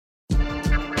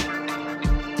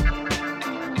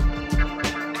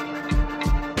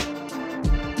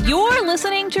You're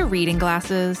listening to Reading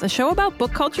Glasses, a show about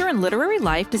book culture and literary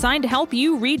life designed to help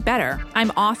you read better. I'm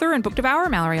author and book devourer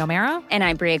Mallory O'Mara. And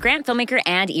I'm Bria Grant, filmmaker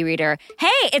and e-reader. Hey,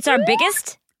 it's our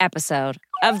biggest episode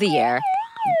of the year.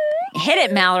 Hit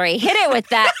it, Mallory. Hit it with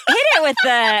that. Hit it with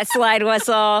the slide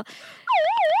whistle.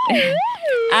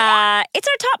 It's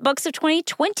our top books of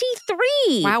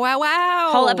 2023. Wow.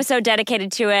 Whole episode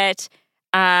dedicated to it.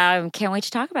 Can't wait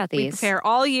to talk about these. We prepare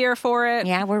all year for it.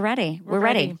 Yeah, we're ready. We're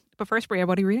ready. But first, Bria,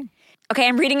 what are you reading? Okay,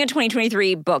 I'm reading a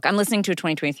 2023 book. I'm listening to a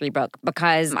 2023 book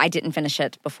because I didn't finish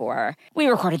it before we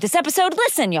recorded this episode.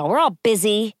 Listen, y'all, we're all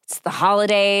busy. It's the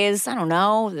holidays. I don't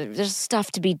know. There's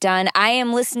stuff to be done. I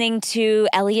am listening to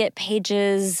Elliot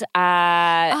Page's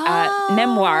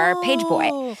memoir, Page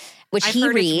Boy, which I've he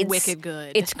heard reads. It's wicked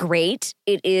good. It's great.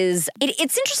 It is.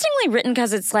 It's interestingly written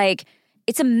because it's like,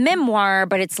 it's a memoir,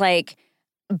 but it's like,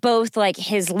 both like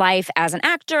his life as an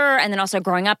actor and then also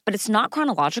growing up, but it's not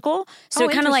chronological. So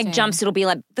it kind of like jumps. It'll be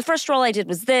like, the first role I did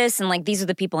was this, and like these are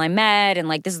the people I met, and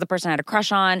like this is the person I had a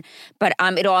crush on. But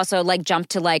it'll also like jump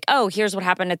to like, oh, here's what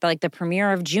happened at the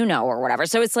premiere of Juno or whatever.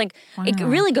 So it's like, It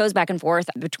really goes back and forth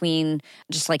between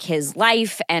just like his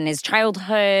life and his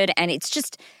childhood, and it's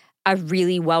just a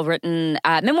really well-written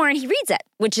memoir, and he reads it,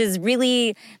 which is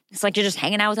really, it's like you're just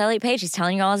hanging out with Elliot Page. He's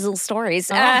telling you all his little stories.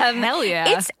 Hell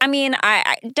yeah.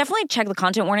 I definitely check the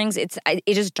content warnings. It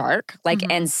is dark,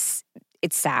 and it's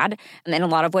sad in a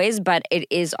lot of ways, but it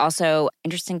is also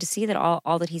interesting to see that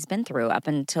all that he's been through up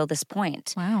until this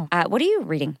point. Wow. What are you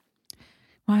reading?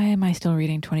 Why am I still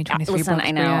reading 2023 listen, books, I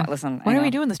know. Bria? Listen, Why are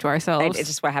we doing this to ourselves? It's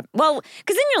just what happened. Well,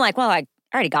 because then you're like, well, I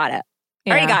already got it.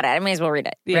 Yeah. Already got it. I may as well read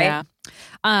it, right? Yeah.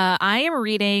 I am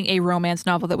reading a romance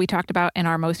novel that we talked about in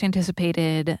our most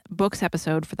anticipated books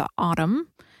episode for the autumn.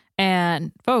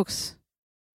 And folks,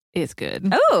 it's good.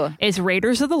 Oh. It's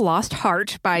Raiders of the Lost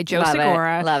Heart by Joe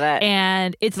Segura. Love it.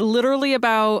 And it's literally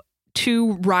about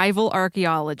two rival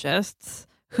archaeologists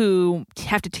who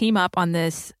have to team up on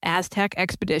this Aztec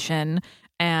expedition,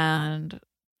 and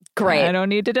great. I don't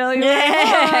need to tell you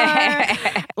anymore.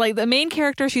 Like, the main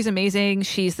character, she's amazing.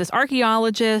 She's this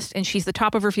archaeologist, and she's the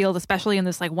top of her field, especially in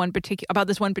this one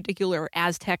particular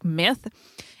Aztec myth.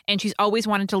 And she's always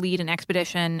wanted to lead an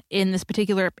expedition in this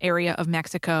particular area of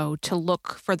Mexico to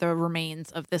look for the remains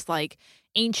of this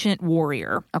ancient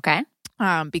warrior. Okay.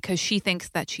 Because she thinks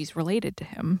that she's related to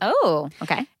him. Oh,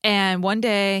 okay. And one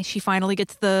day she finally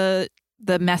gets the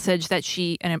message that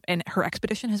she and her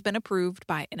expedition has been approved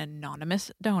by an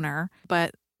anonymous donor,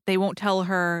 but they won't tell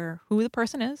her who the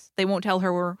person is. They won't tell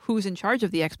her who's in charge of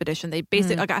the expedition. They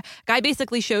basically a guy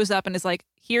basically shows up and is like,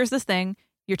 "Here's this thing.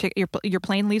 Your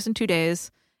plane leaves in 2 days."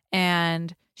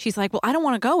 And she's like, "Well, I don't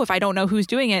want to go if I don't know who's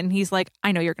doing it." And he's like,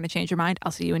 "I know you're going to change your mind.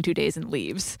 I'll see you in 2 days," and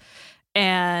leaves.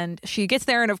 And she gets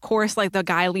there, and of course, the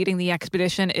guy leading the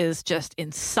expedition is just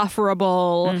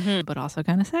insufferable, but also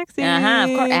kind of sexy. Of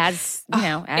course, as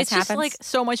it's happens. just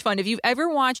so much fun. If you've ever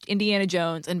watched Indiana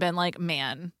Jones and been like,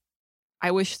 man, I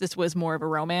wish this was more of a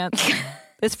romance,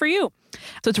 it's for you.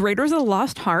 So it's Raiders of the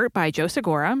Lost Heart by Joe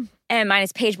Segura. And mine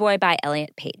is Page Boy by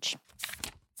Elliot Page.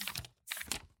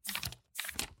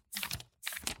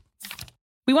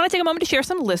 We want to take a moment to share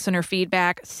some listener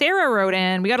feedback. Sarah wrote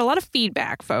in. We got a lot of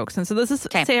feedback, folks. And so this is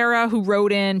Sarah who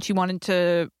wrote in. She wanted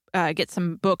to get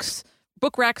some book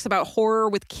recs about horror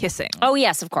with kissing. Oh,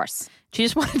 yes, of course. She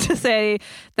just wanted to say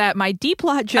that my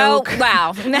D-plot joke... Oh,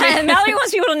 wow. Mallory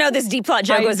wants people to know this D-plot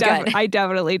joke was good. I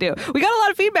definitely do. We got a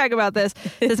lot of feedback about this.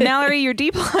 It says, Mallory, your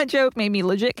D-plot joke made me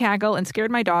legit cackle and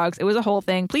scared my dogs. It was a whole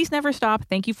thing. Please never stop.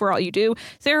 Thank you for all you do.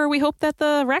 Sarah, we hope that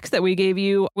the recs that we gave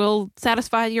you will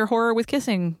satisfy your horror with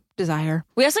kissing desire.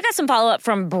 We also got some follow-up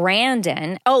from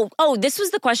Brandon. Oh, this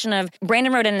was the question of,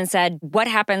 Brandon wrote in and said, what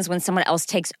happens when someone else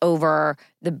takes over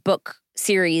the book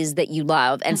series that you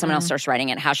love and someone else starts writing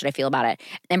it? How should I feel about it?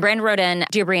 And Brandon wrote in,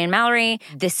 Dear Bria and Mallory,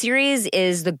 this series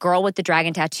is the Girl with the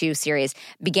Dragon Tattoo series.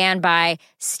 Began by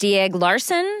Stieg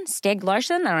Larsson, I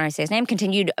don't know how to say his name,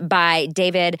 continued by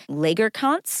David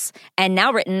Lagerkrantz, and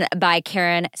now written by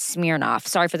Karen Smirnoff.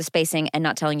 Sorry for the spacing and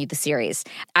not telling you the series.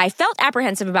 I felt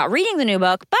apprehensive about reading the new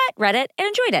book, but read it and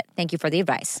enjoyed it. Thank you for the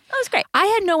advice. That was great. I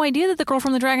had no idea that the Girl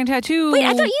from the Dragon Tattoo... Wait,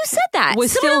 I thought you said that.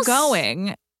 ...was still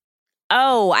going.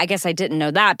 Oh, I guess I didn't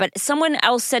know that. But someone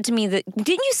else said to me that,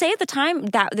 didn't you say at the time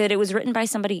that it was written by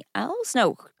somebody else?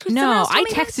 No, I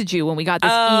texted you when we got this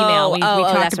email. We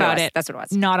talked about it. That's what it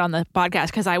was. Not on the podcast,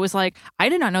 because I was like, I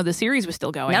did not know the series was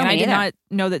still going. No, and I did neither. not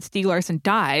know that Stieg Larsson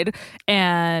died.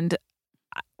 And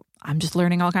I'm just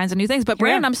learning all kinds of new things. But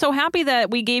Brandon, I'm so happy that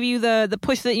we gave you the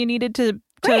push that you needed to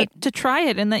try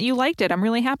it and that you liked it. I'm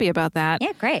really happy about that.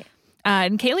 Yeah, great.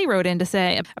 And Kaylee wrote in to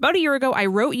say, about a year ago, I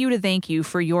wrote you to thank you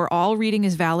for your all reading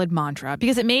is valid mantra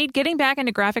because it made getting back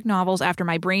into graphic novels after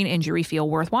my brain injury feel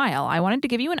worthwhile. I wanted to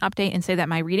give you an update and say that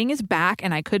my reading is back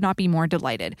and I could not be more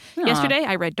delighted. Aww. Yesterday,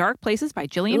 I read Dark Places by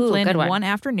Gillian Flynn in one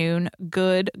afternoon.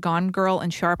 Good, Gone Girl,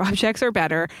 and Sharp Objects are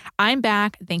better. I'm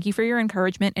back. Thank you for your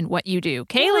encouragement and what you do.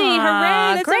 Kaylee,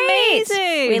 hooray! That's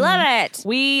amazing. We love it.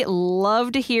 We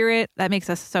love to hear it. That makes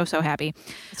us so, so happy.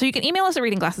 So you can email us at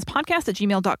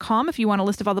readingglassespodcast@gmail.com if you want a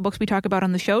list of all the books we talk about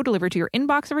on the show delivered to your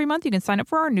inbox every month. You can sign up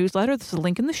for our newsletter. There's a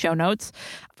link in the show notes.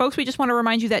 Folks, we just want to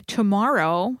remind you that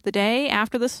tomorrow, the day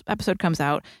after this episode comes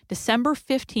out, December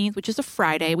 15th, which is a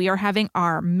Friday, we are having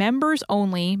our members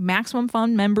only, Maximum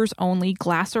Fun members only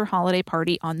Glasser holiday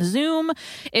party on Zoom.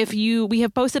 We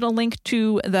have posted a link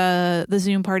to the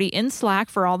Zoom party in Slack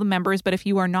for all the members, but if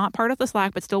you are not part of the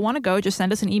Slack but still want to go, just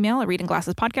send us an email at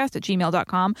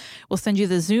readingglassespodcast@gmail.com. We'll send you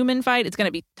the Zoom invite. It's going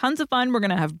to be tons of fun. We're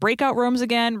going to have breakout rooms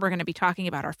again. We're going to be talking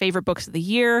about our favorite books of the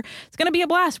year. It's going to be a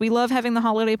blast. We love having the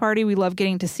holiday party. We love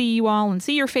getting to see you all and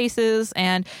see your faces.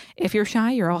 And if you're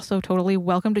shy, you're also totally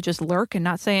welcome to just lurk and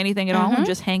not say anything at all and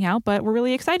just hang out. But we're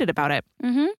really excited about it.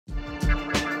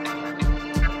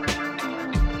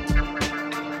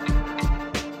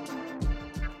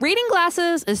 Reading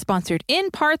Glasses is sponsored in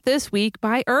part this week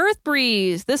by Earth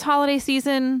Breeze. This holiday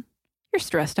season, you're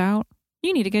stressed out.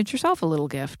 You need to get yourself a little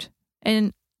gift.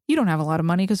 And you don't have a lot of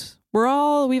money because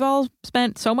we've all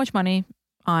spent so much money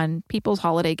on people's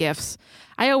holiday gifts.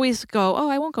 I always go,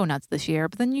 I won't go nuts this year.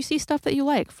 But then you see stuff that you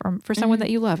like for someone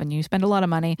that you love and you spend a lot of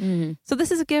money. So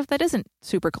this is a gift that isn't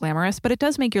super glamorous, but it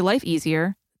does make your life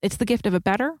easier. It's the gift of a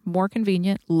better, more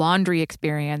convenient laundry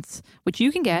experience, which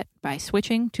you can get by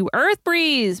switching to Earth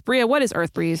Breeze. Bria, what is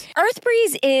Earth Breeze? Earth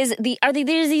Breeze is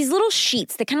there's these little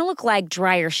sheets that kind of look like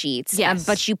dryer sheets. Yes.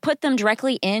 But you put them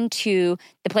directly into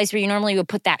the place where you normally would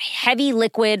put that heavy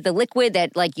liquid, the liquid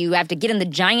that like you have to get in the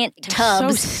giant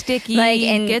tubs. So sticky,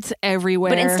 and gets everywhere.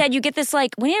 But instead you get this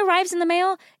like, when it arrives in the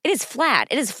mail, it is flat.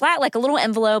 It is flat like a little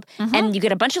envelope and you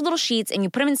get a bunch of little sheets and you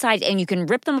put them inside and you can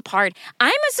rip them apart. I'm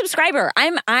a subscriber.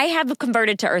 I have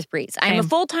converted to Earth Breeze. I'm a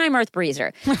full-time Earth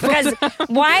Breezer. Because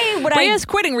why would Bria's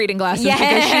quitting Reading Glasses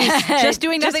because she's just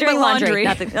doing nothing but laundry.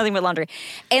 Nothing but laundry.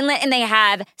 And they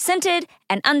have scented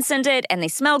and unscented and they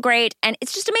smell great and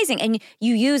it's just amazing. And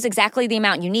you use exactly the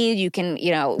amount you need. You can,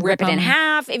 rip it in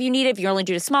half if you need it. If you only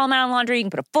do a small amount of laundry, you can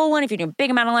put a full one if you're doing a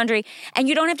big amount of laundry. And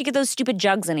you don't have to get those stupid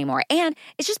jugs anymore. And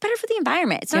it's just better for the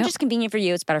environment. It's not just convenient for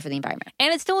you, it's better for the environment.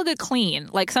 And it's still a good clean.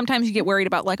 Like sometimes you get worried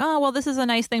about like, this is a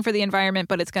nice thing for the environment,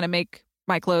 but it's going to make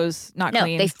my clothes not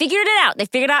clean. No, they figured it out. They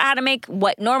figured out how to make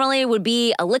what normally would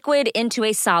be a liquid into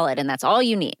a solid, and that's all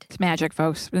you need. It's magic,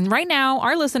 folks. And right now,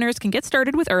 our listeners can get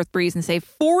started with EarthBreeze and save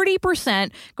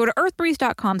 40%. Go to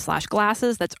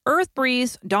earthbreeze.com/glasses. That's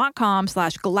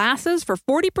earthbreeze.com/glasses for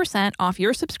 40% off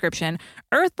your subscription.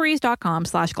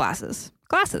 earthbreeze.com/glasses.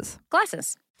 Glasses.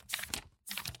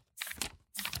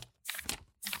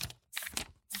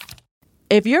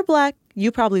 If you're Black,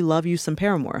 you probably love you some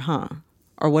Paramore, huh?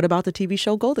 Or what about the TV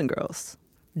show Golden Girls?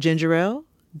 Ginger Ale?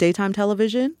 Daytime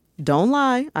television? Don't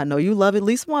lie, I know you love at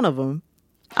least one of them.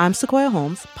 I'm Sequoia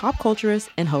Holmes, pop culturist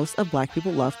and host of Black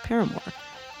People Love Paramore.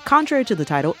 Contrary to the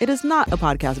title, it is not a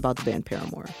podcast about the band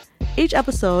Paramore. Each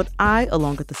episode, I,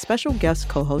 along with a special guest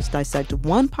co-host, dissect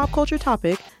one pop culture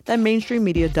topic that mainstream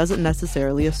media doesn't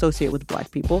necessarily associate with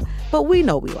Black people, but we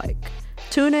know we like.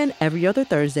 Tune in every other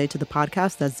Thursday to the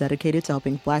podcast that's dedicated to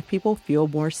helping Black people feel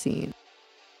more seen.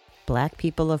 Black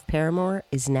People of Paramore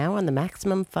is now on the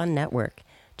Maximum Fun Network.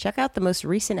 Check out the most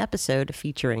recent episode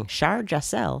featuring Shar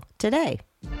Jossell today.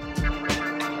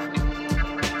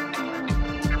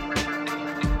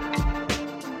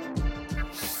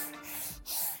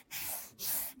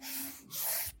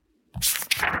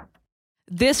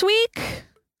 This week,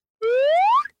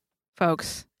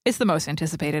 folks, it's the most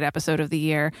anticipated episode of the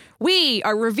year. We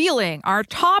are revealing our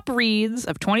top reads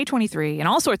of 2023 in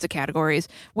all sorts of categories.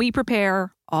 We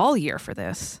prepare all year for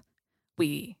this.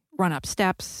 We run up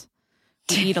steps.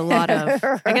 We eat a lot of,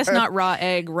 I guess not raw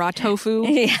egg, raw tofu.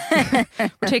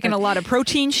 We're taking a lot of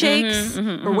protein shakes.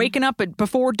 We're waking up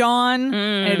before dawn.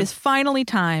 And it is finally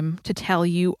time to tell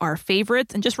you our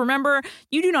favorites. And just remember,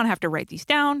 you do not have to write these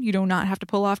down. You do not have to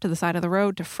pull off to the side of the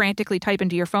road to frantically type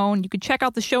into your phone. You can check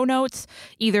out the show notes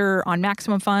either on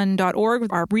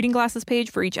MaximumFun.org, our Reading Glasses page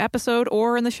for each episode,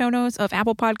 or in the show notes of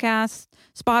Apple Podcasts,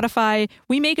 Spotify.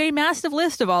 We make a massive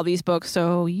list of all these books,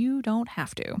 so you don't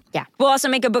have to. Yeah. We'll also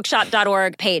make a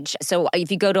bookshop.org page. So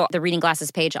if you go to the Reading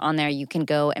Glasses page on there, you can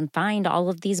go and find all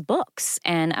of these books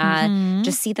and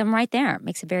just see them right there.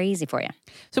 Makes it very easy for you.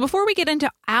 So before we get into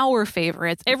our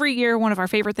favorites, every year one of our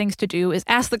favorite things to do is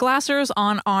ask the Glassers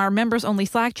on our members-only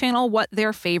Slack channel what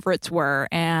their favorites were.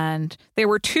 And there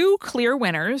were 2 clear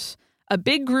winners, a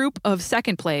big group of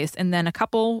second place, and then a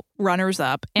couple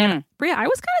runners-up. And Bria, I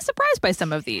was kind of surprised by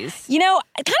some of these. You know,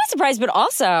 kind of surprised, but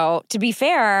also, to be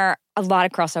fair, a lot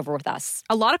of crossover with us.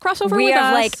 A lot of crossover We with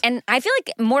have us. and I feel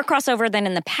like more crossover than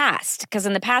in the past. Because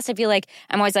in the past, I feel like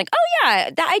I'm always like, oh yeah,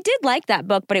 I did like that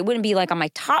book, but it wouldn't be like on my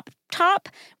top.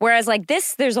 Whereas like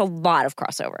this, there's a lot of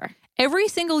crossover. Every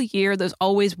single year, there's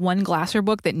always one Glasser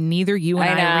book that neither you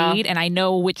and I read, and I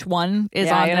know which one is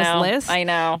on this list. I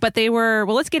know. But they were,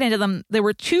 well, let's get into them. There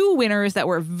were 2 winners that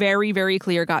were very, very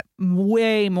clear, got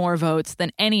way more votes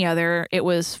than any other. It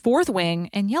was Fourth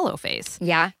Wing and Yellowface.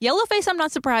 Yeah. Yellowface, I'm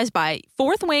not surprised by.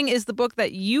 Fourth Wing is the book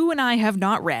that you and I have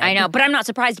not read. I know, but I'm not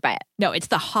surprised by it. No, it's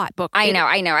the hot book. I know.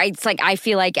 It's like, I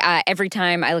feel like every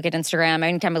time I look at Instagram,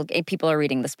 anytime people are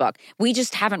reading this book, we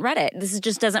just haven't read it. This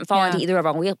just doesn't fall into either of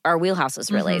our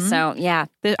wheelhouses, really. So, yeah.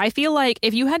 I feel like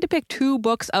if you had to pick 2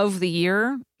 books of the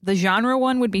year, the genre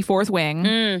one would be Fourth Wing,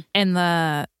 and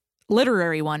the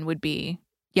literary one would be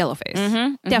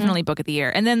Yellowface. Definitely book of the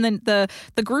year. And then the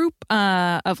group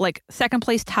of like second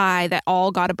place tie that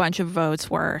all got a bunch of votes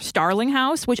were Starling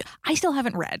House, which I still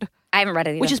haven't read. I haven't read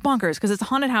it either. Which is bonkers because it's a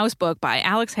haunted house book by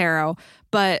Alex Harrow,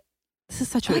 but this is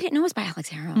such I didn't know it was by Alex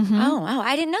Harrow. Oh,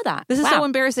 I didn't know that. This is so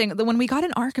embarrassing. When we got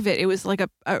an arc of it, it was like a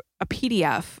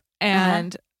PDF,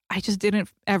 and I just didn't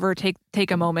ever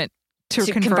take a moment to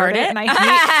convert it. And I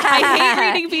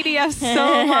hate reading PDFs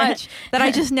so much that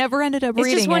I just never ended up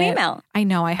reading it. It's just one email. I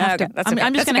know. I have to.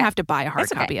 I'm just going to have to buy a hard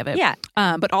That's copy of it. Yeah.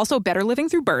 But also Better Living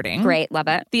Through Birding. Great. Love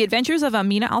it. The Adventures of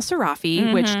Amina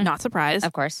Al-Sarafi, which, not surprised.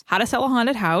 Of course. How to Sell a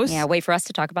Haunted House. Yeah, wait for us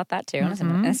to talk about that too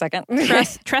in a second.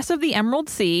 Tress of the Emerald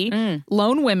Sea.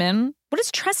 Lone Women. What is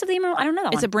Tress of the Emerald? I don't know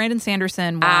that It's one. a Brandon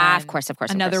Sanderson one. Of course.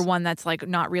 Another one that's like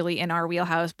not really in our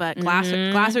wheelhouse, but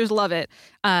Glassers love it.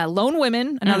 Lone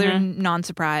Women, another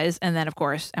non-surprise. And then, of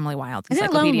course, Emily Wilde's Is it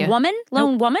Encyclopedia. Lone Woman?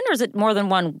 Lone Woman, or is it more than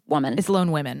one woman? It's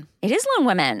Lone Women. It is Lone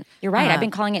Women. You're right. I've been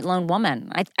calling it Lone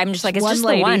Woman. I'm just like, it's one just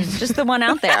lady. the one. Just the one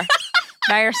out there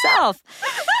by herself.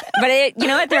 But you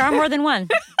know what? There are more than one.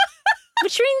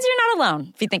 Which means you're not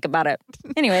alone, if you think about it.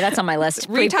 Anyway, that's on my list.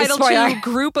 Retitled Spoiler. to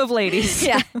Group of Ladies.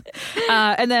 Yeah.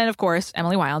 And then, of course,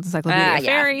 Emily Wilde's Encyclopedia of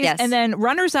Fairies. Yes. And then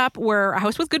runners-up were A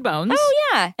House with Good Bones. Oh,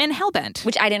 yeah. And Hellbent.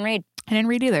 Which I didn't read. I didn't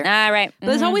read either. Right.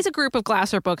 There's always a group of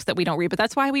Glasser books that we don't read, but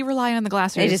that's why we rely on the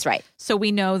Glassers. It is right. So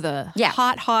we know the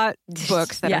hot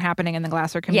books that are happening in the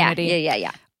Glasser community.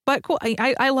 Yeah. But cool.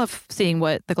 I love seeing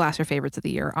what the Glasser favorites of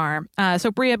the year are. So,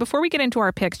 Bria, before we get into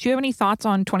our picks, do you have any thoughts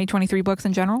on 2023 books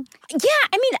in general? Yeah,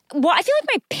 I mean, I feel like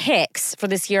my picks for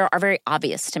this year are very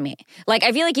obvious to me. Like,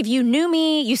 I feel like if you knew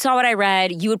me, you saw what I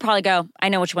read, you would probably go, I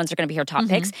know which ones are going to be her top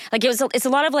picks. Like, it's a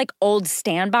lot of like old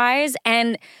standbys,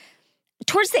 and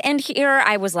towards the end here,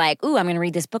 I was like, ooh, I'm going to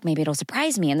read this book. Maybe it'll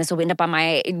surprise me. And this will end up on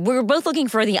we're both looking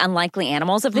for the unlikely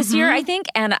animals of this year, I think.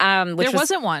 And which there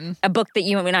wasn't one. A book that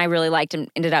you and I really liked and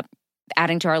ended up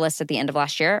adding to our list at the end of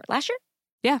last year. Last year?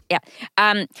 Yeah.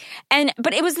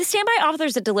 But it was the standby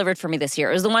authors that delivered for me this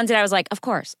year. It was the ones that I was like, of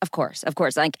course.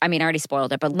 Like, I mean, I already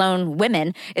spoiled it, but Lone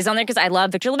Women is on there because I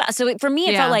love Victor LaValle. So for me,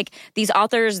 it felt like these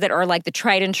authors that are like the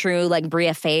tried and true, like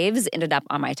Bria faves ended up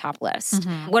on my top list.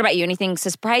 What about you? Anything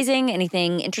surprising?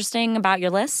 Anything interesting about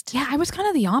your list? Yeah, I was kind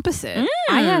of the opposite.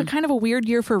 I had kind of a weird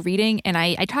year for reading, and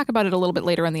I talk about it a little bit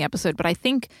later in the episode, but I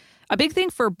think a big thing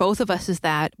for both of us is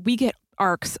that we get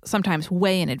arcs sometimes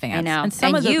way in advance. I know. And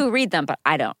some of you read them, but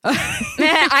I don't.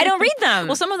 I don't read them.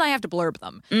 Well, some of them I have to blurb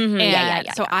them. Yeah.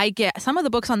 I get some of the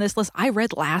books on this list I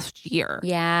read last year.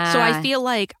 Yeah. So I feel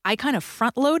like I kind of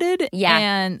front loaded. Yeah.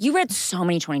 And you read so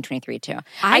many 2023 too.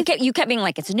 You kept being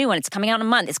like, it's a new one. It's coming out in a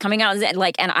month. It's coming out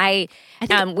like, and I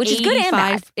think which is good and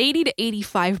bad. 80 to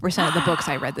 85% of the books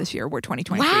I read this year were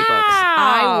 2023 wow. books.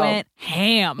 I went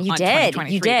ham on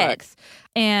 2023 books.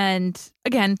 And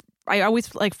again, I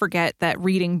always like forget that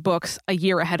reading books a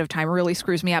year ahead of time really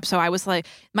screws me up. So I was like,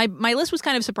 my list was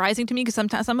kind of surprising to me because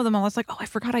sometimes some of them I was like, oh, I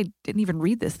forgot I didn't even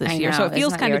read this year. So it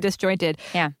feels kind of disjointed.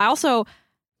 Yeah. I also,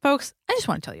 folks, I just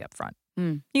want to tell you up front,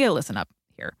 you got to listen up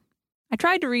here. I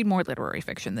tried to read more literary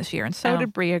fiction this year, and so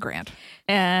did Bria Grant.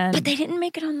 But they didn't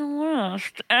make it on the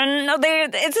list. And no,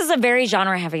 this is a very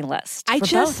genre-heavy list for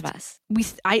both of us.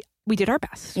 We did our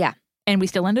best. Yeah. And we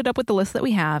still ended up with the list that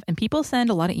we have. And people send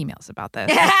a lot of emails about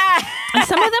this. And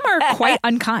some of them are quite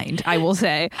unkind, I will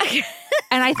say.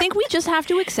 And I think we just have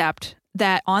to accept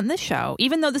that on this show,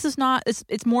 even though this is not,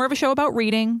 it's more of a show about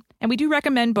reading. And we do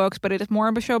recommend books, but it is more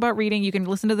of a show about reading. You can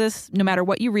listen to this no matter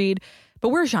what you read. But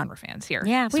we're genre fans here.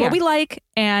 Yeah, it's what we like.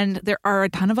 And there are a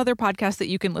ton of other podcasts that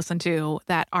you can listen to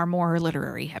that are more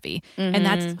literary heavy. And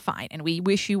that's fine. And we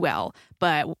wish you well.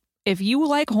 But if you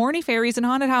like horny fairies and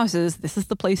haunted houses, this is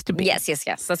the place to be. Yes.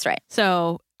 That's right.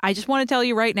 So I just want to tell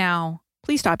you right now,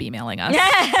 please stop emailing us.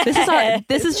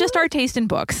 This is just our taste in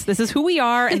books. This is who we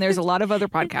are. And there's a lot of other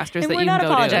podcasters that you can go to. We're not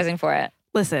apologizing for it.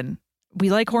 Listen, we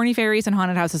like horny fairies and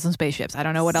haunted houses and spaceships. I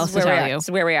don't know what else to tell you. It's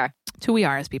where we are. It's who we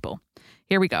are as people.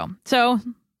 Here we go. So,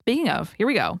 speaking of, here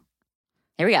we go.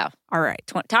 All right.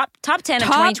 Top 10 of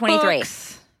 2023.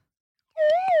 Books.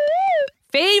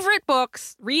 Favorite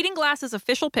books, Reading Glasses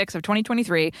official picks of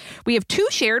 2023. We have 2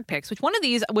 shared picks, which one of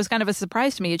these was kind of a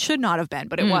surprise to me. It should not have been,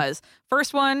 but it was.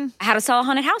 First one. How to Sell a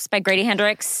Haunted House by Grady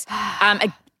Hendrix.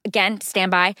 Again,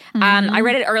 stand by. I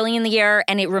read it early in the year,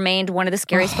 and it remained one of the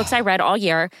scariest books I read all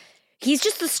year. He's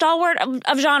just the stalwart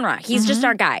of genre. He's just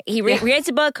our guy. He reads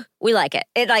a book, we like it.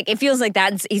 It feels like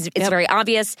that. It's very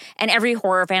obvious. And every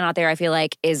horror fan out there, I feel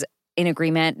like, is in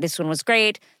agreement. This one was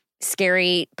great.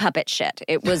 Scary puppet shit.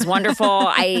 It was wonderful.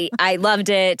 I loved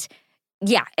it.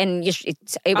 Yeah, and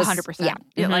it was 100%.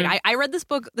 Yeah, like I read this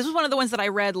book. This was one of the ones that I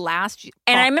read last year.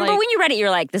 And I remember when you read it, you're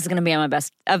like, "This is going to be on my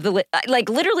best of the like."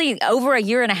 Literally over a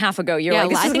year and a half ago, you're like,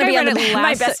 "This is going to be on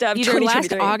my best of either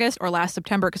last August or last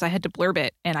September," because I had to blurb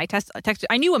it, and I texted.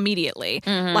 I knew immediately.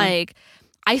 Like,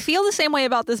 I feel the same way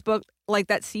about this book. Like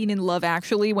that scene in Love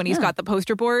Actually when he's got the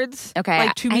poster boards. Okay.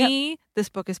 Like to me, this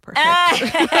book is perfect.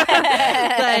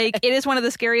 Like it is one of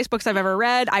the scariest books I've ever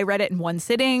read. I read it in one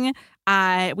sitting.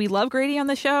 We love Grady on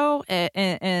the show.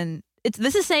 And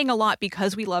this is saying a lot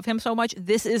because we love him so much.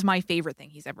 This is my favorite thing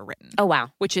he's ever written. Oh, wow.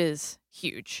 Which is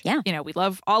huge. Yeah. You know, we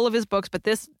love all of his books, but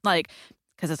this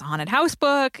because it's a haunted house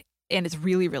book and it's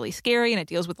really, really scary and it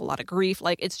deals with a lot of grief.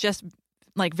 Like it's just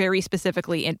like very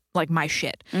specifically in like my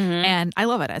shit. And I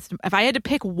love it. If I had to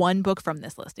pick one book from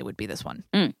this list, it would be this one.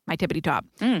 My tippity top.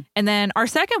 And then our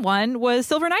second one was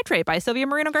Silver Nitrate by Sylvia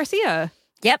Moreno Garcia.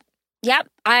 Yep.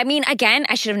 I mean, again,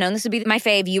 I should have known this would be my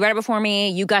fave. You read it before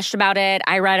me. You gushed about it.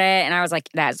 I read it and I was like,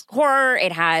 it has horror.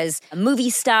 It has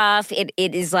movie stuff. It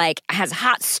is like, has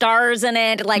hot stars in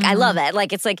it. Like, I love it.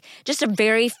 Like, it's like just a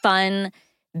very fun,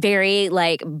 very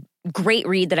like great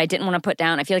read that I didn't want to put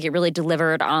down. I feel like it really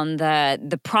delivered on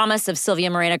the promise of Sylvia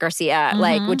Moreno Garcia,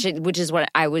 like which is what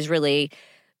I was really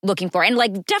looking for. And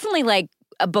like definitely like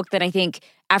a book that I think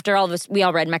after all of us, we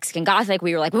all read Mexican Gothic,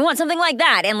 we were like, we want something like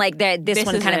that. And like this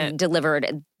one kind of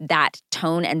delivered that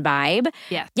tone and vibe.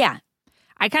 Yeah.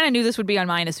 I kind of knew this would be on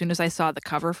mine as soon as I saw the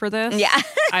cover for this. Yeah.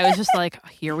 I was just like,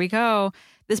 here we go.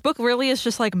 This book really is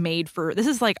just like made for, this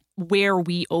is like where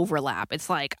we overlap. It's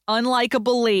like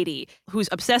unlikable lady who's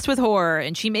obsessed with horror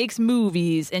and she makes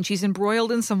movies and she's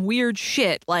embroiled in some weird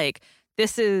shit. Like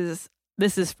this is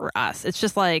for us. It's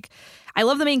just like, I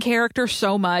love the main character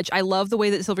so much. I love the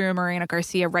way that Sylvia Moreno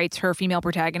Garcia writes her female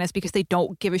protagonists because they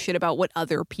don't give a shit about what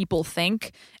other people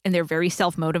think and they're very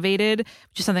self-motivated,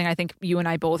 which is something I think you and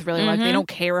I both really like. They don't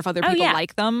care if other people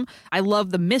like them. I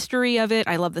love the mystery of it.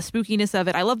 I love the spookiness of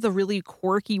it. I love the really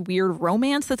quirky, weird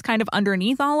romance that's kind of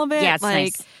underneath all of it. Yeah, it's like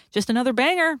nice. Just another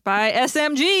banger by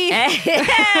SMG.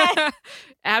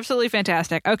 Absolutely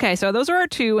fantastic. Okay, so those are our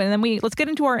 2, and then let's get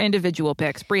into our individual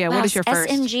picks. Bria, what is your first?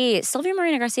 SMG. Sylvia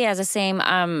Moreno Garcia has the same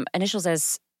initials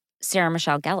as Sarah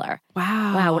Michelle Gellar.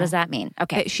 Wow. What does that mean?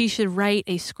 Okay. She should write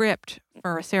a script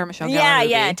for a Sarah Michelle Gellar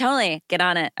movie. Yeah, totally. Get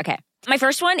on it. Okay. My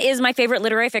first one is my favorite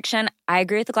literary fiction. I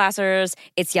agree with the Glassers.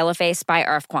 It's Yellowface by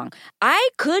R.F. Kuang. I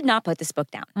could not put this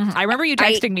book down. I remember you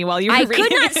texting me while you were reading it. I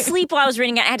could not sleep while I was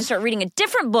reading it. I had to start reading a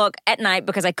different book at night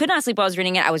because I could not sleep while I was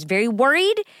reading it. I was very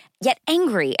worried, yet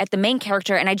angry at the main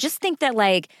character. And I just think that,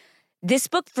 like, this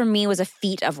book for me was a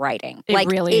feat of writing. It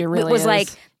really was is. Like,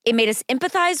 it made us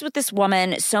empathize with this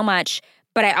woman so much,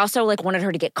 but I also, like, wanted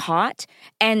her to get caught.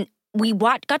 And we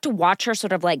got to watch her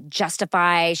sort of like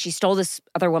justify, she stole this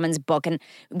other woman's book, and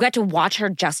we got to watch her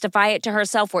justify it to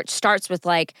herself, where it starts with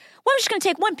like, well, I'm just going to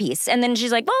take one piece. And then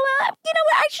she's like, well, you know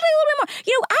what, actually a little bit more.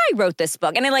 You know, I wrote this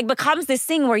book. And it like becomes this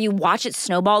thing where you watch it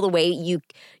snowball the way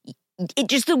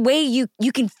the way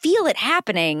you can feel it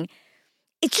happening.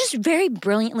 It's just very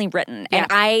brilliantly written. Yeah.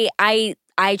 And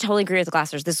I totally agree with the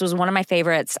Glassers. This was one of my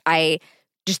favorites. I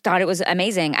just thought it was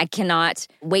amazing. I cannot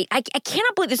wait. I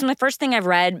cannot believe this is the first thing I've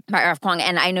read by R.F. Kuang,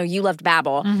 and I know you loved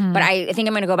Babel, but I think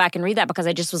I'm going to go back and read that because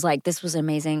I just was like, this was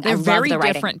amazing. They're I love very the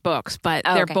writing. different books, but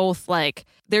they're both like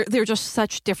they're just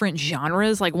such different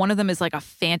genres. Like one of them is like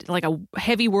a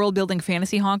heavy world building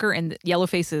fantasy honker, and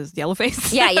Yellowface is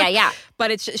Yellowface. Yeah.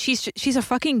 But it's she's a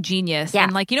fucking genius. Yeah.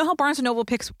 And like, you know how Barnes and Noble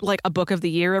picks like a book of the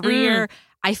year every year?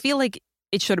 I feel like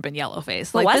it should have been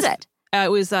Yellowface. What Like was it? It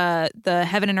was the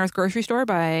Heaven and Earth Grocery Store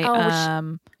by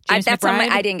James that's on McBride.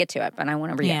 I didn't get to it, but I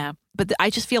want to read it. Yeah, but I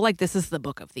just feel like this is the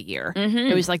book of the year.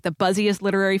 It was like the buzziest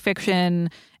literary fiction.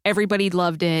 Everybody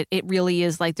loved it. It really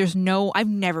is like I've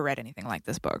never read anything like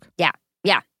this book. Yeah.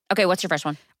 Okay, what's your first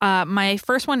one? My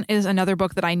first one is another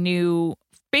book that I knew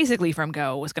basically from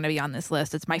Go was going to be on this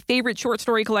list. It's my favorite short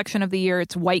story collection of the year.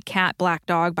 It's White Cat, Black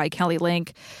Dog by Kelly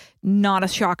Link. Not a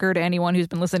shocker to anyone who's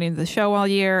been listening to the show all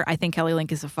year. I think Kelly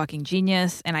Link is a fucking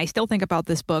genius, and I still think about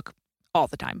this book all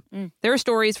the time. There are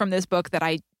stories from this book that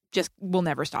I just will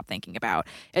never stop thinking about.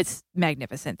 It's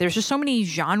magnificent. There's just so many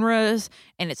genres,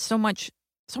 and it's so much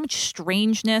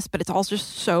strangeness, but it's also just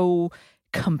so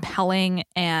compelling.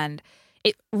 And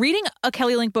reading a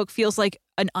Kelly Link book feels like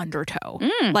an undertow.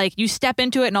 Like you step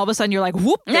into it and all of a sudden you're like,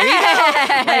 whoop, there you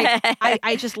go. Like,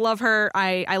 I just love her.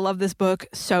 I love this book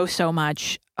so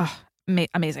much. Oh,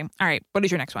 amazing. All right. What is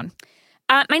your next one?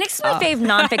 My next is my fave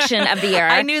nonfiction of the year.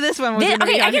 I knew this one was going to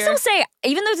be on I guess here. I'll say,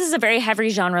 even though this is a very heavy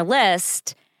genre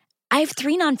list, I have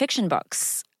 3 nonfiction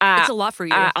books. It's a lot for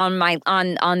you.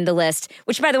 On the list,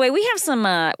 which by the way, we have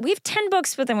 10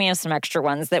 books, but then we have some extra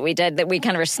ones that we did that we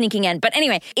kind of are sneaking in. But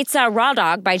anyway, it's Raw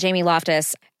Dog by Jamie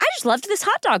Loftus. I just loved this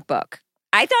hot dog book.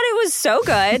 I thought it was so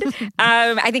good.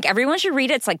 I think everyone should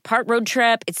read it. It's like part road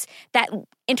trip. It's that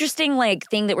interesting like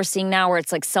thing that we're seeing now where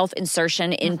it's like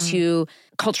self-insertion into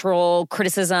cultural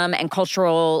criticism and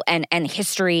cultural and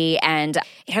history, and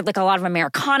it had like a lot of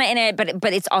Americana in it,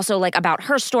 but it's also like about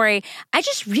her story. I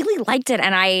just really liked it,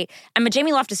 and I'm a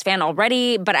Jamie Loftus fan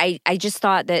already, but I just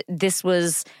thought that this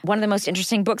was one of the most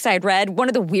interesting books I had read, one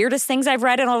of the weirdest things I've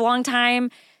read in a long time.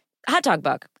 Hot dog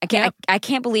book. I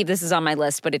can't believe this is on my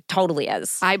list, but it totally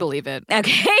is. I believe it.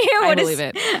 Okay. I believe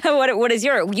it. What is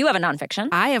you have a nonfiction.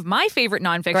 I have my favorite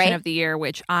nonfiction of the year,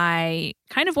 which I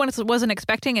kind of wasn't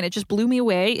expecting, and it just blew me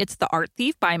away. It's The Art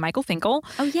Thief by Michael Finkel.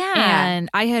 Oh, yeah. And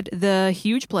I had the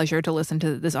huge pleasure to listen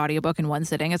to this audiobook in one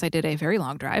sitting as I did a very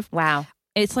long drive. Wow.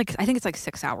 I think it's like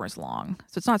 6 hours long,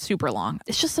 so it's not super long.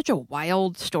 It's just such a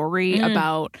wild story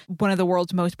about one of the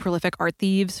world's most prolific art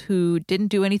thieves who didn't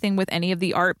do anything with any of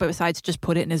the art, but besides just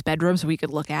put it in his bedroom so we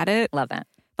could look at it. Love that.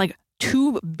 Like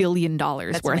 $2 billion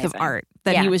worth of art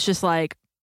that he was just like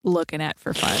looking at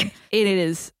for fun.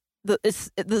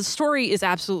 The story is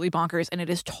absolutely bonkers, and it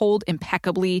is told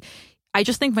impeccably. I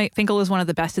just think Finkel is one of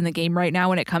the best in the game right now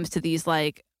when it comes to these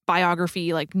like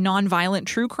biography, like non-violent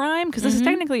true crime, because this is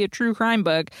technically a true crime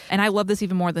book, and I love this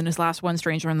even more than his last one,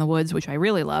 Stranger in the Woods, which I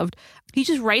really loved. He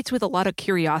just writes with a lot of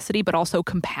curiosity but also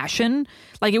compassion.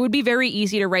 Like it would be very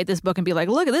easy to write this book and be like,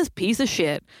 look at this piece of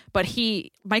shit, but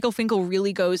Michael Finkel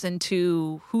really goes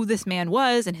into who this man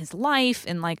was and his life,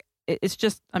 and like it's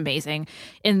just amazing,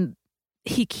 and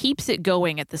he keeps it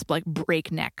going at this like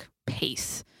breakneck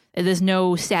pace. There's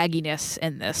no sagginess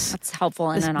in this. That's helpful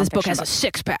in this book has a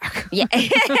 6-pack. Yeah.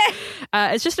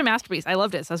 It's just a masterpiece. I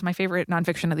loved it. So that's my favorite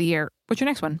nonfiction of the year. What's your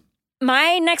next one?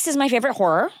 My next is my favorite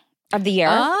horror of the year,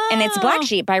 and it's Black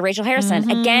Sheep by Rachel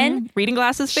Harrison. Again, Reading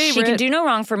Glasses' favorite. She can do no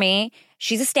wrong for me.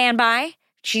 She's a standby.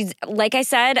 She's, like I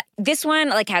said, this one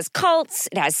like has cults,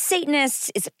 it has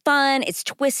Satanists, it's fun, it's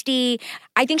twisty.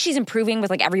 I think she's improving with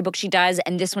like every book she does,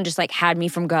 and this one just like had me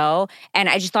from go. And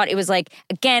I just thought it was like,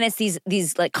 again, it's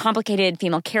these like complicated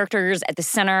female characters at the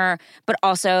center, but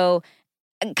also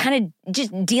kind of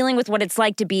just dealing with what it's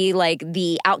like to be like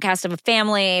the outcast of a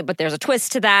family, but there's a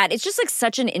twist to that. It's just like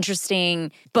such an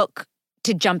interesting book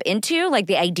to jump into. Like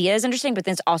the idea is interesting, but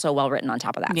then it's also well written on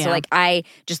top of that. Yeah. So like I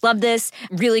just love this.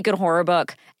 Really good horror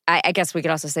book. I guess we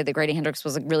could also say that Grady Hendrix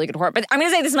was a really good horror, but I'm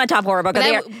going to say this is my top horror book of the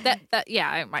year.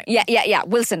 I might. Yeah.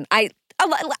 Listen, this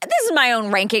is my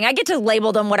own ranking. I get to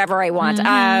label them whatever I want.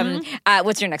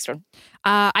 What's your next one?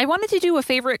 I wanted to do a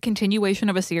favorite continuation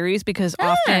of a series because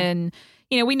often,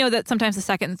 we know that sometimes the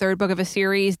second and third book of a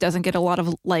series doesn't get a lot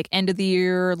of like end of the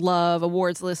year love,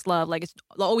 awards list love. Like it's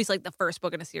always like the first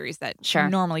book in a series that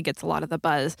normally gets a lot of the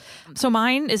buzz. So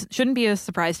mine shouldn't be a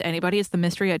surprise to anybody. It's The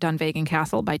Mystery at Dunvegan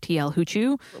Castle by T.L.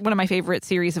 Huchu, one of my favorite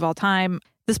series of all time.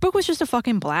 This book was just a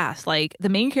fucking blast. Like the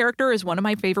main character is one of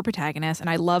my favorite protagonists, and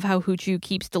I love how Huchu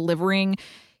keeps delivering.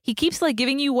 He keeps like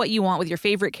giving you what you want with your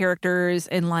favorite characters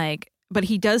and like but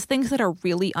he does things that are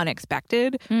really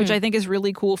unexpected, which I think is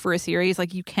really cool for a series.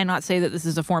 Like, you cannot say that this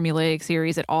is a formulaic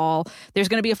series at all. There's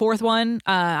going to be a fourth one,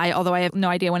 although I have no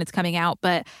idea when it's coming out,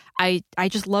 but I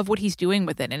just love what he's doing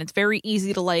with it. And it's very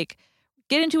easy to like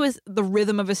get into the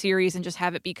rhythm of a series and just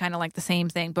have it be kind of like the same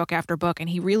thing book after book. And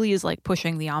he really is like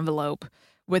pushing the envelope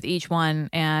with each one.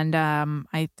 And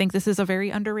I think this is a very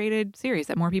underrated series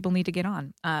that more people need to get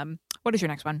on. What is your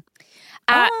next one?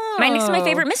 My next is my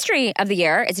favorite mystery of the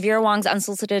year. It's Vera Wong's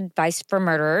Unsolicited Advice for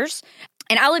Murderers.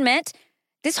 And I'll admit,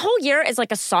 this whole year is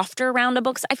like a softer round of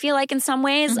books, I feel like, in some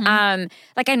ways.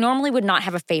 Like, I normally would not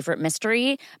have a favorite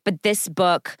mystery, but this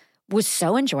book was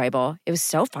so enjoyable. It was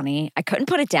so funny. I couldn't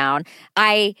put it down.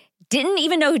 I didn't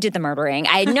even know who did the murdering.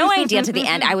 I had no idea to the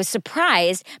end. I was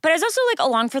surprised, but I was also like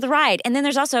along for the ride. And then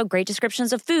there's also great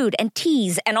descriptions of food and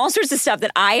teas and all sorts of stuff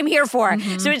that I am here for.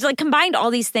 So it's like combined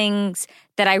all these things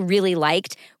that I really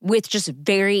liked with just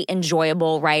very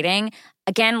enjoyable writing.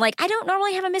 Again, like, I don't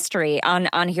normally have a mystery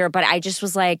on here, but I just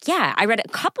was like, yeah, I read a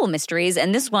couple mysteries,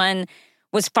 and this one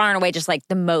was far and away just like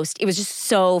the most. It was just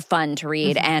so fun to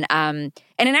read, and an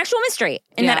actual mystery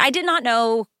in that I did not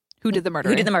know who did the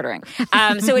murdering.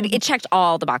 So it checked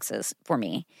all the boxes for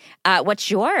me. What's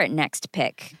your next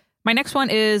pick? My next one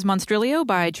is Monstrillo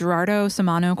by Gerardo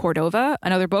Samano Cordova,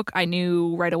 another book I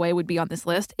knew right away would be on this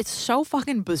list. It's so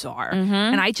fucking bizarre,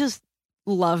 and I just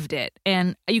loved it.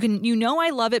 And I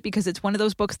love it because it's one of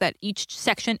those books that each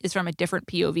section is from a different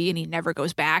POV and he never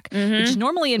goes back, which is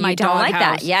normally in my doghouse. You don't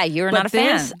like that. Yeah, you're not a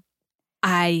fan.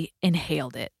 I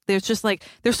inhaled it. There's just like,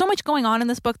 there's so much going on in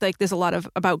this book. Like, there's a lot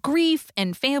about grief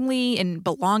and family and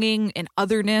belonging and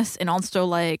otherness, and also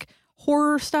like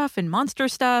horror stuff and monster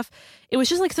stuff. It was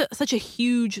just like such a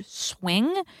huge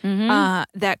swing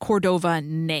that Cordova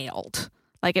nailed.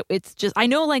 Like, it's just, I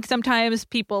know like sometimes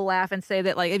people laugh and say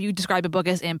that like if you describe a book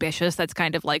as ambitious, that's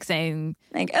kind of like saying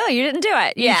like, oh, you didn't do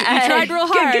it. Yeah, you tried real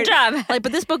hard. Good job. Like,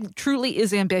 but this book truly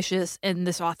is ambitious, and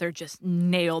this author just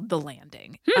nailed the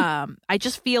landing. I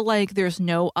just feel like there's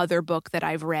no other book that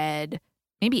I've read,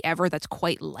 maybe ever, that's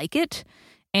quite like it,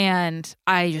 and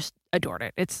I just adored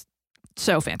it. It's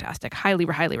so fantastic. Highly,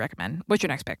 highly recommend. What's your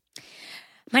next pick?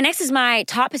 My next is my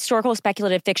top historical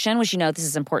speculative fiction, which this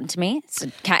is important to me. It's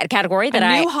a category that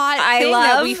I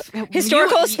love.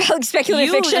 Historical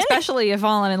speculative fiction. Especially have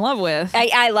fallen in love with.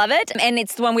 I love it. And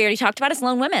it's the one we already talked about. It's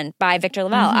Lone Women by Victor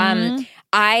LaValle.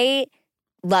 I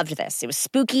loved this. It was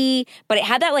spooky, but it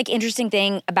had that like interesting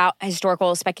thing about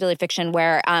historical speculative fiction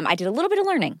where I did a little bit of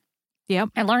learning. Yep.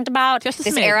 I learned about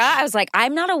this era. I was like,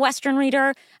 I'm not a Western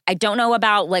reader. I don't know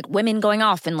about like women going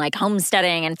off and like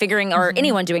homesteading and figuring, or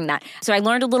anyone doing that. So I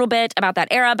learned a little bit about that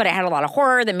era, but it had a lot of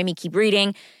horror that made me keep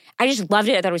reading. I just loved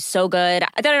it. I thought it was so good.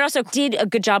 I thought it also did a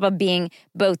good job of being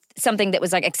both something that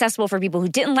was like accessible for people who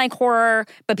didn't like horror,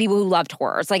 but people who loved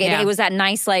horror. It's like it was that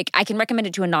nice, like, I can recommend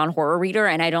it to a non-horror reader,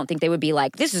 and I don't think they would be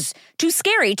like, this is too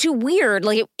scary, too weird.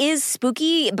 Like, it is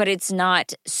spooky, but it's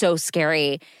not so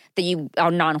scary that a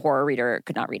non-horror reader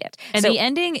could not read it. And the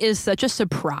ending is such a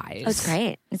surprise. Oh, it's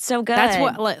great. It's so good.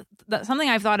 That's something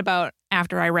I've thought about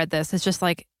after I read this. It's just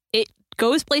like, it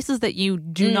goes places that you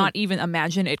do not even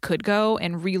imagine it could go,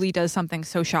 and really does something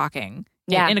so shocking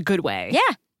in a good way.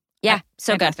 Yeah.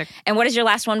 So fantastic. Good. And what is your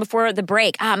last one before the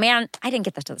break? Oh, man, I didn't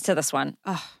get to this one.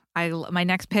 My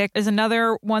next pick is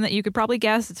another one that you could probably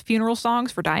guess. It's Funeral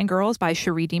Songs for Dying Girls by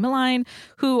Cherie Dimaline,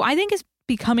 who I think is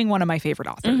becoming one of my favorite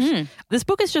authors. This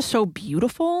book is just so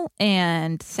beautiful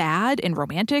and sad and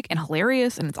romantic and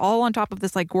hilarious, and it's all on top of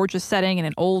this like gorgeous setting in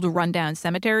an old rundown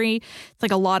cemetery. It's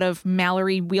like a lot of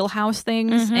Mallory wheelhouse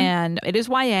things, and it is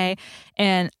YA,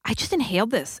 and I just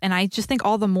inhaled this, and I just think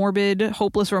all the morbid,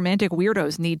 hopeless romantic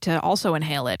weirdos need to also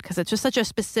inhale it, because it's just such a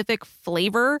specific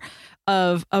flavor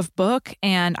of book,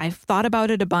 and I've thought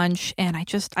about it a bunch, and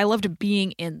I loved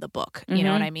being in the book, you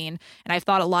know what I mean? And I've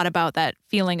thought a lot about that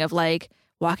feeling of like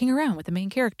walking around with the main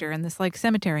character in this like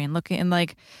cemetery and looking and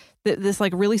like this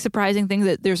like really surprising thing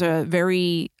that there's a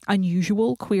very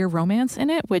unusual queer romance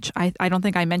in it, which I don't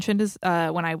think I mentioned as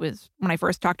when I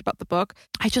first talked about the book.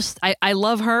 I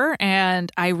love her,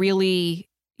 and I really,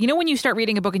 when you start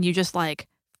reading a book and you just like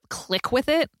click with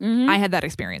it, I had that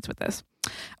experience with this.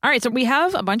 All right, so we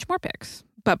have a bunch more picks.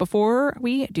 But before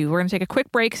we do, we're going to take a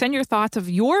quick break. Send your thoughts of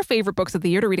your favorite books of the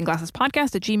year to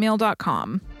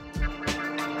readingglassespodcast@gmail.com.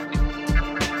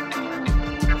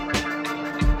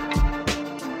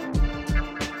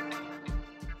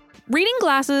 Reading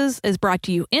Glasses is brought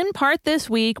to you in part this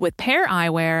week with Pair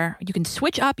Eyewear. You can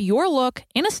switch up your look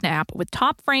in a snap with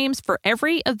top frames for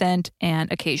every event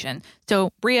and occasion.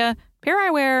 So, Bria, Pair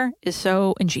Eyewear is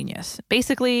so ingenious.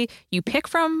 Basically, you pick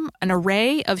from an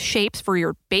array of shapes for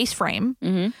your base frame,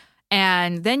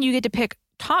 And then you get to pick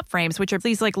top frames, which are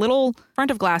these like little front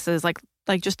of glasses, like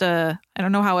just I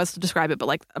don't know how else to describe it, but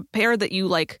like a pair that you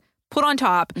like put on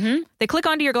top. Mm-hmm. They click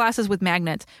onto your glasses with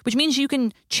magnets, which means you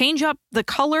can change up the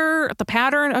color, the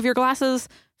pattern of your glasses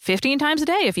 15 times a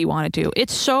day if you wanted to.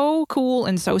 It's so cool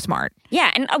and so smart.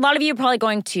 Yeah, and a lot of you are probably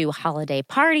going to holiday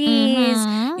parties.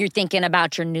 You're thinking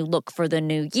about your new look for the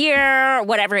new year,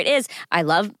 whatever it is. I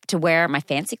love to wear my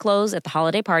fancy clothes at the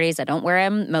holiday parties. I don't wear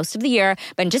them most of the year.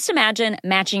 But just imagine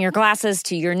matching your glasses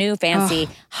to your new fancy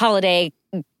holiday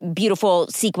beautiful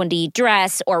sequined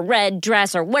dress or red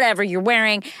dress or whatever you're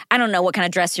wearing. I don't know what kind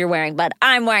of dress you're wearing, but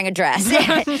I'm wearing a dress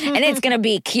and it's going to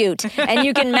be cute. And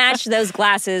you can match those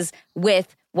glasses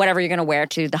with whatever you're going to wear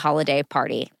to the holiday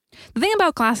party. The thing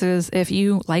about glasses, if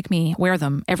you, like me, wear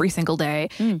them every single day,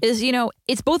 is,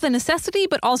 it's both a necessity,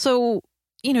 but also,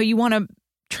 you want to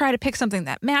try to pick something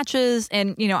that matches.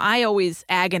 And, I always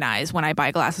agonize when I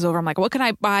buy glasses over. I'm like, what can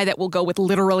I buy that will go with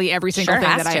literally every single thing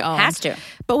that I own? Has to.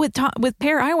 But with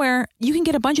Pair Eyewear, you can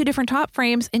get a bunch of different top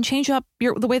frames and change up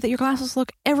the way that your glasses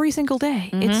look every single day.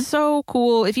 It's so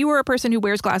cool. If you were a person who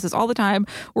wears glasses all the time,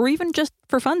 or even just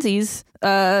for funsies,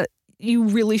 you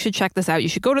really should check this out. You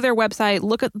should go to their website,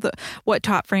 look at what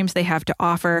top frames they have to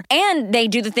offer. And they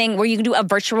do the thing where you can do a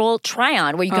virtual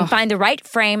try-on, where you can find the right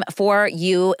frame for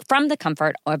you from the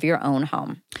comfort of your own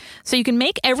home. So you can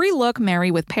make every look merry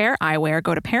with Pair Eyewear.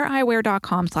 Go to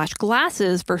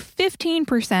paireyewear.com/glasses for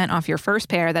 15% off your first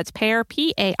pair. That's Pair,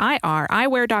 P-A-I-R,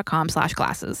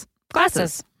 eyewear.com/glasses.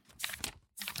 Glasses.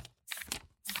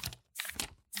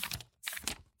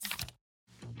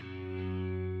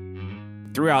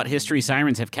 Throughout history,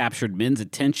 sirens have captured men's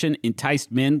attention,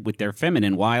 enticed men with their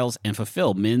feminine wiles, and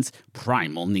fulfilled men's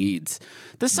primal needs.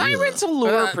 The siren's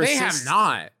allure persists. They have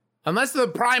not. Unless the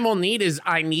primal need is,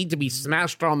 I need to be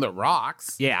smashed on the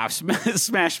rocks. Yeah,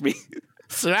 smash me.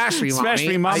 Smash me, mommy. Smash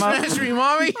me, mama. Smash me,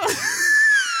 mommy.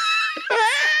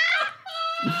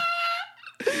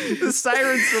 The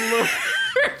siren's allure.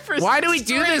 Why do we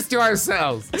do this to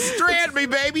ourselves? Strand me,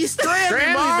 baby. Strand me,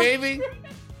 Strand me, baby.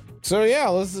 So yeah,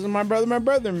 listen to my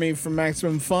brother and me from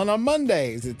Maximum Fun on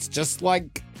Mondays. It's just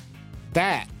like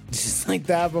that. It's just like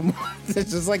that, but more,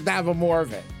 it's just like that, but more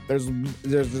of it. There's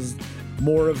just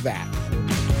more of that.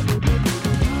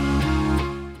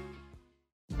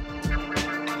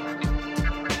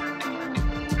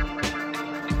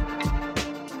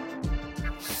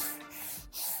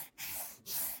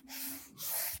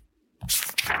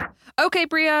 Okay,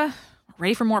 Bria.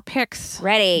 Ready for more picks?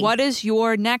 Ready. What is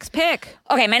your next pick?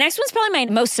 Okay, my next one's probably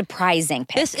my most surprising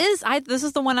pick. This is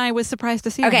the one I was surprised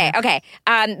to see. Okay.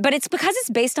 But it's because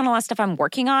it's based on a lot of stuff I'm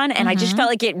working on, and I just felt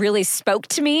like it really spoke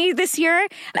to me this year.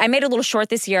 I made a little short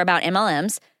this year about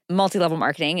MLMs. Multi-level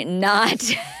marketing, not...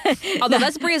 Although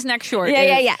that's Bria's next short.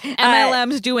 Yeah.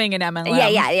 MLM's doing an MLM.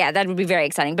 Yeah. That would be very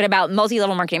exciting. But about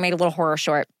multi-level marketing, I made a little horror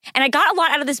short. And I got a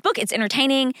lot out of this book. It's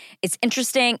entertaining. It's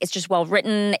interesting. It's just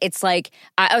well-written. It's like...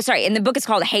 And the book is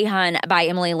called Hey Hun by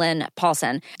Emily Lynn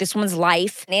Paulson. This woman's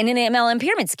life in an MLM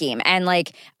pyramid scheme. And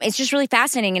it's just really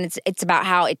fascinating. And it's about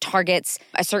how it targets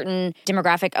a certain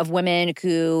demographic of women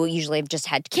who usually have just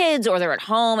had kids, or they're at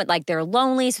home, and they're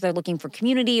lonely, so they're looking for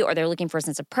community, or they're looking for a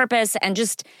sense of purpose, and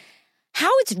just how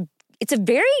it's a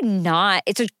very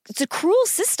it's a cruel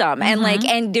system,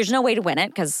 and there's no way to win it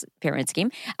because pyramid scheme.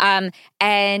 And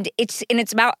it's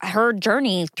about her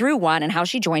journey through one and how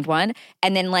she joined one,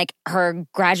 and then her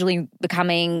gradually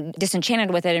becoming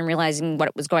disenchanted with it and realizing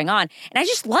what was going on. And I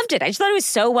just loved it. I just thought it was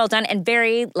so well done and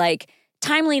very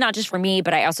timely, not just for me,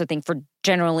 but I also think for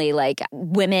generally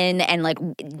women and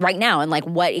right now, and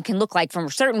what it can look like from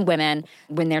certain women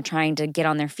when they're trying to get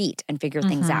on their feet and figure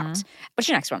things out. What's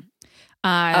your next one?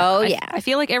 I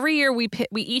feel like every year we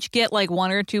each get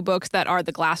one or two books that are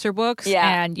the Glasser books.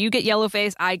 Yeah. And you get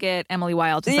Yellowface, I get Emily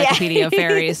Wilde's Encyclopedia of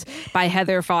Fairies by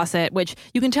Heather Fawcett, which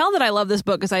you can tell that I love this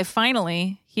book because I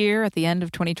finally, here at the end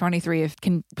of 2023,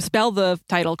 can spell the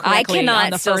title correctly on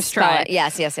the first try.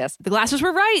 Yes. The Glassers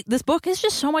were right. This book is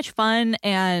just so much fun,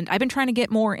 and I've been trying to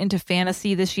get more into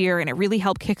fantasy this year, and it really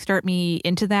helped kickstart me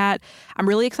into that. I'm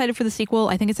really excited for the sequel.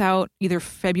 I think it's out either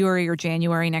February or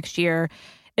January next year.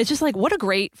 It's just what a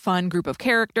great, fun group of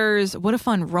characters. What a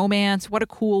fun romance. What a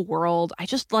cool world. I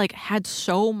just had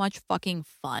so much fucking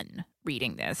fun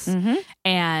reading this.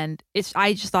 And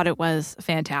I just thought it was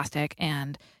fantastic.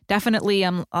 And definitely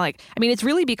it's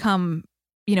really become,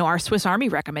 our Swiss Army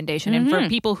recommendation. And for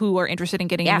people who are interested in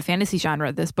getting into the fantasy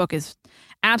genre, this book is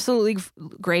absolutely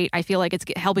great. I feel like it's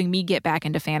helping me get back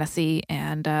into fantasy,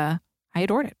 and I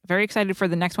adored it. Very excited for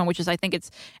the next one, which is, I think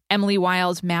it's Emily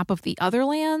Wilde's Map of the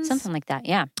Otherlands. Something like that,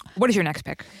 yeah. What is your next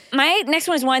pick? My next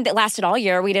one is one that lasted all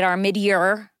year. We did our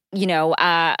mid-year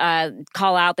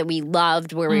call out that we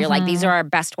loved, where we were like, these are our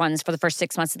best ones for the first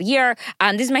 6 months of the year.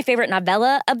 This is my favorite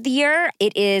novella of the year.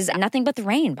 It is Nothing But the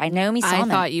Rain by Naomi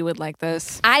Salmon. I thought you would like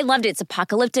this. I loved it. It's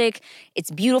apocalyptic.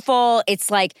 It's beautiful.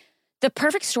 It's like the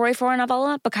perfect story for a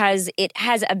novella because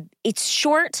it's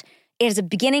short. It has a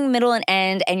beginning, middle, and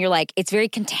end, and you're like, it's very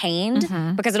contained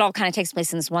because it all kind of takes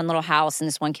place in this one little house in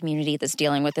this one community that's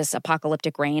dealing with this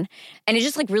apocalyptic rain. And it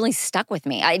just like really stuck with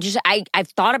me. I've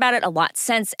thought about it a lot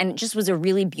since, and it just was a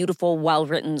really beautiful,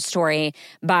 well-written story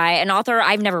by an author.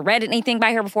 I've never read anything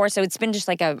by her before, so it's been just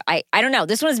like I don't know.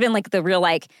 This one has been like the real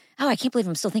like, oh, I can't believe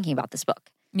I'm still thinking about this book.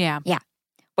 Yeah. Yeah.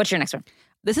 What's your next one?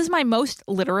 This is my most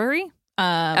literary.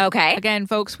 Okay. Again,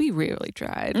 folks, we really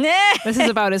tried. This is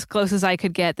about as close as I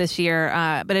could get this year.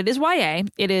 But it is YA.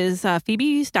 It is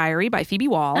Phoebe's Diary by Phoebe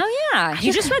Wall. Oh, yeah.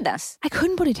 You just read this. I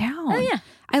couldn't put it down. Oh, yeah.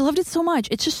 I loved it so much.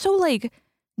 It's just so like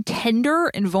tender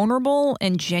and vulnerable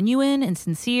and genuine and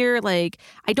sincere. Like,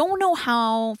 I don't know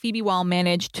how Phoebe Wall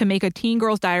managed to make a teen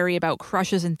girl's diary about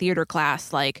crushes in theater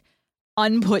class like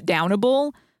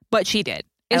unputdownable, but she did.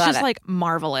 It's just like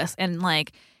marvelous. And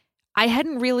like, I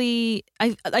hadn't really,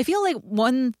 I feel like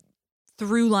one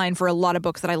through line for a lot of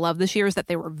books that I love this year is that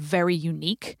they were very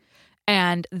unique.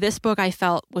 And this book I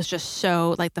felt was just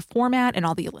so like the format and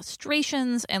all the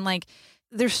illustrations and like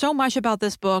there's so much about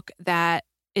this book that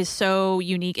is so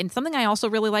unique. And something I also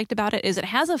really liked about it is it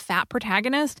has a fat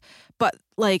protagonist, but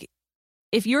like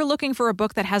if you're looking for a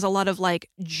book that has a lot of like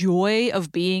joy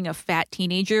of being a fat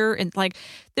teenager and like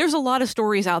there's a lot of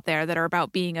stories out there that are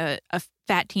about being a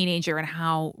fat teenager and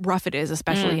how rough it is,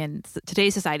 especially in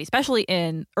today's society, especially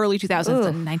in early 2000s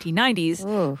and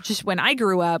 1990s, just when I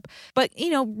grew up. But,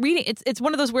 reading, it's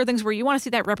one of those weird things where you want to see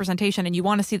that representation and you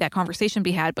want to see that conversation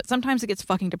be had, but sometimes it gets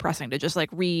fucking depressing to just like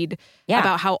read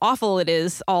about how awful it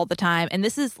is all the time. And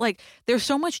this is like, there's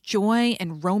so much joy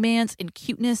and romance and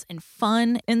cuteness and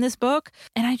fun in this book.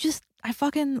 And I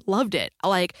fucking loved it.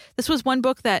 Like, this was one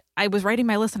book that I was writing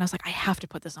my list and I was like, I have to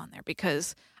put this on there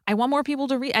because I want more people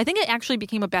to read. I think it actually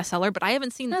became a bestseller, but I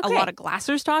haven't seen a lot of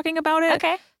Glassers talking about it.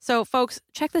 Okay. So, folks,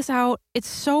 check this out. It's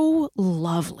so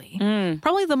lovely.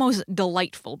 Probably the most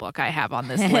delightful book I have on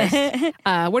this list.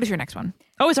 What is your next one?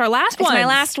 Oh, it's our last one. It's my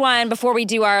last one before we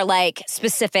do our like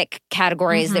specific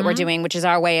categories that we're doing, which is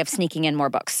our way of sneaking in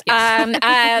more books.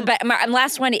 Yes. But my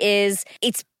last one it's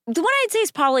the one I'd say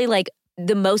is probably like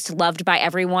the most loved by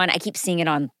everyone. I keep seeing it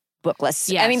on book lists.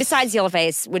 Yes. I mean, besides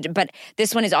Yellowface, but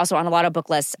this one is also on a lot of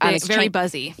book lists. It's very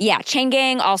buzzy. Yeah, Chain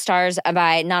Gang All-Stars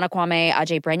by Nana Kwame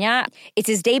Adjei-Brenyah. It's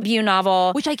his debut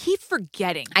novel. Which I keep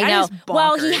forgetting. I know.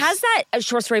 Well, he bonkers. has that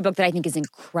short story book that I think is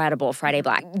incredible, Friday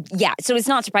Black. Yeah, so it's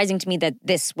not surprising to me that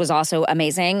this was also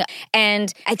amazing.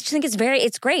 And I just think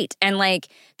it's great. And like,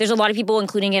 there's a lot of people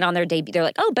including it on their debut. They're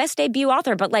like, oh, best debut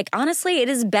author. But like, honestly, it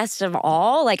is best of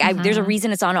all. Like, there's a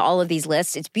reason it's on all of these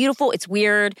lists. It's beautiful. It's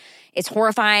weird. It's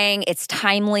horrifying. It's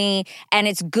timely. And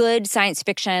it's good science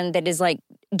fiction that is like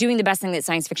doing the best thing that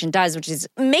science fiction does, which is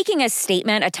making a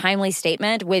statement, a timely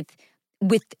statement with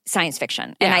science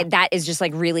fiction. And that is just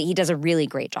like really, he does a really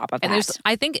great job of that. And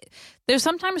I think there's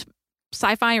sometimes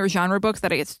sci-fi or genre books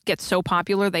that get so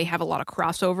popular, they have a lot of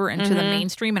crossover into the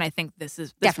mainstream. And I think this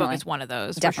book is one of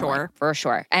those, for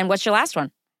sure. And what's your last one?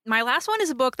 My last one is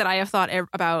a book that I have thought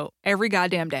about every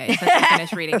goddamn day since I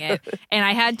finished reading it. And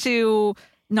I had to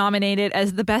nominate it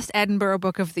as the best Edinburgh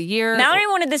book of the year. Mallory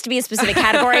wanted this to be a specific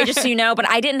category, just so you know, but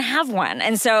I didn't have one.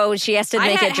 And so she has to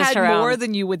make it just her own. More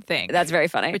than you would think. That's very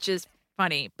funny. Which is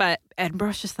funny, but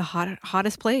Edinburgh's just the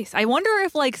hottest place. I wonder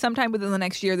if like sometime within the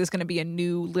next year there's going to be a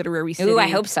new literary city. Ooh, I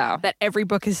hope so. That every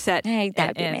book is set. Hey,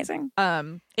 that'd be amazing.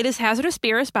 It is Hazardous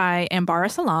Spirits by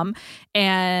Ambara Salam,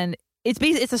 and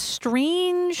it's a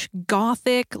strange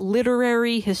gothic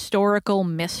literary historical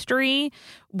mystery.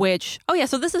 Which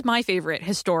so this is my favorite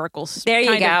historical. There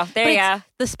you go.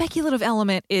 The speculative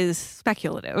element is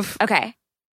speculative. Okay,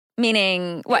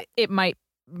 meaning what? It might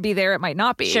be there, it might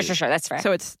not be. Sure. That's fair.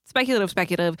 So it's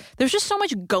speculative. There's just so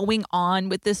much going on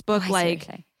with this book.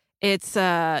 It's it's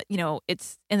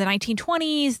in the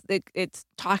 1920s. It's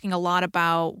talking a lot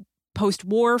about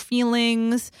post-war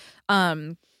feelings.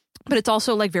 But it's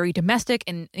also like very domestic,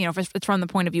 and it's from the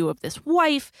point of view of this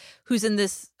wife who's in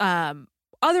this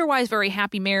otherwise very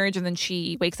happy marriage, and then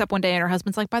she wakes up one day and her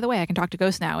husband's like, by the way, I can talk to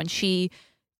ghosts now, and she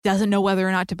doesn't know whether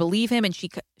or not to believe him, and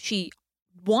she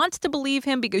wants to believe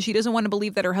him because she doesn't want to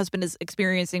believe that her husband is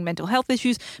experiencing mental health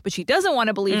issues, but she doesn't want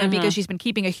to believe him because she's been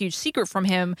keeping a huge secret from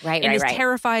him and is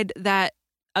terrified that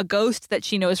a ghost that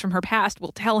she knows from her past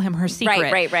will tell him her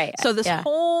secret. Right. So this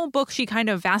whole book, she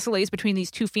kind of vacillates between these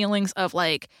two feelings of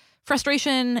like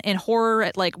frustration and horror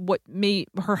at like what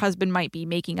her husband might be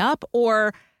making up,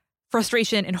 or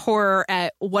frustration and horror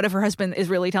at what if her husband is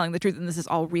really telling the truth and this is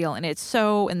all real. And it's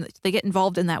so, and they get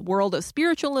involved in that world of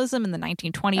spiritualism in the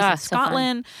 1920s in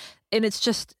Scotland. And it's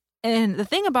just, and the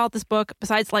thing about this book,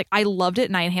 besides like I loved it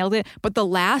and I inhaled it, but the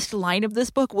last line of this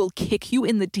book will kick you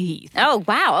in the teeth. Oh,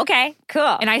 wow. Okay,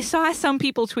 cool. And I saw some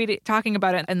people talking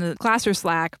about it in the class or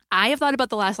Slack. I have thought about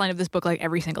the last line of this book like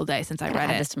every single day since I read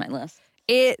add it. this to my list.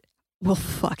 It will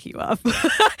fuck you up.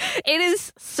 It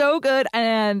is so good,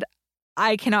 and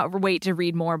I cannot wait to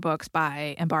read more books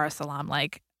by Anbar Salam.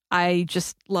 Like, I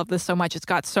just love this so much. It's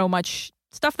got so much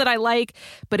stuff that I like,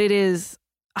 but it is,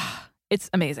 it's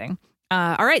amazing.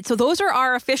 All right, so those are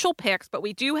our official picks, but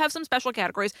we do have some special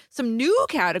categories, some new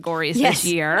categories this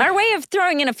year. Our way of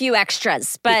throwing in a few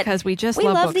extras, but because we just we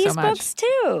love love books these so much. books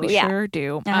too. We sure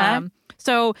do.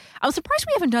 So I was surprised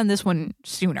we haven't done this one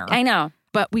sooner. I know.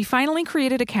 But we finally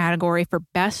created a category for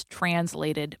best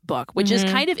translated book, which is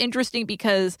kind of interesting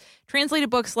because translated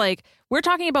books, like we're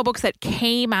talking about books that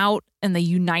came out in the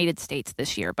United States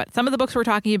this year. But some of the books we're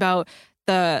talking about,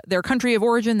 their country of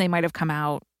origin, they might have come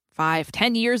out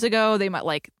 5-10 years ago. They might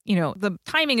the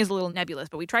timing is a little nebulous,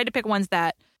 but we tried to pick ones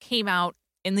that came out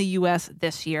in the U.S.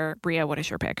 this year. Bria, what is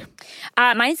your pick?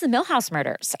 Mine's The Millhouse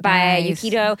Murders by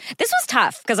Yukito. This was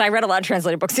tough because I read a lot of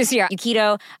translated books this year.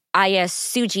 Yukito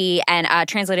Ayasuji and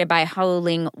translated by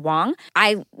Ho-Ling Wong.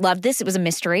 I loved this. It was a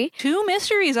mystery. 2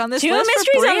 mysteries on this list. 2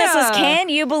 mysteries on this list. Bria. Can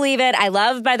you believe it? I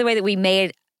love, by the way, that we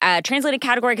made a translated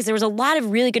category because there was a lot of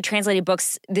really good translated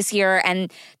books this year,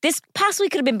 and this possibly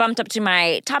could have been bumped up to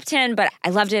my top 10, but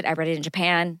I loved it. I read it in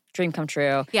Japan. Dream come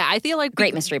true. Yeah, I feel like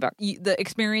great mystery book. The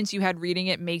experience you had reading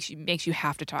it makes you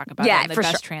have to talk about it in the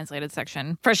best translated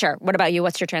section. For sure. What about you?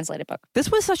 What's your translated book? This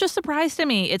was such a surprise to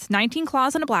me. It's 19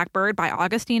 Claws and a Blackbird by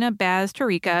Augustina Baz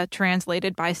Tariqa,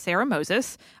 translated by Sarah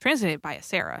Moses, translated by a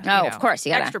Sarah. Oh, of course.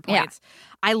 You gotta, extra points. Yeah.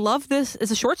 I love this.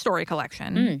 It's a short story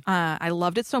collection. I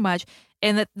loved it so much.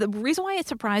 And the reason why it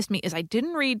surprised me is I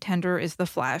didn't read Tender is the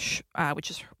Flesh, which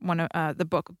is one of the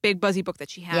book, big buzzy book that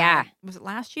she had. Yeah. Was it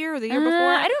last year or the year before?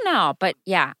 I don't know. But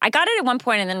yeah, I got it at one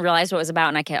point and then realized what it was about.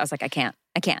 And I was like, I can't.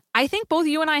 I think both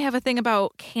you and I have a thing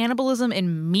about cannibalism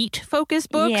and meat-focused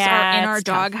books Yeah, are in our it's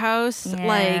tough. doghouse. Yeah.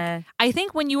 Like, I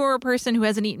think when you are a person who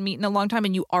hasn't eaten meat in a long time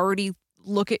and you already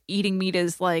look at eating meat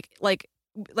as like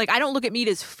I don't look at meat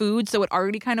as food, so it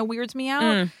already kind of weirds me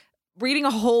out. Reading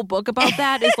a whole book about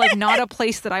that is like not a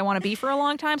place that I want to be for a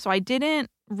long time. So I didn't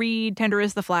read Tender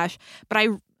is the Flesh, but I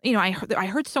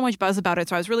heard so much buzz about it.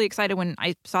 So I was really excited when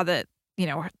I saw that,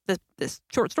 this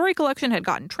short story collection had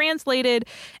gotten translated,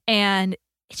 and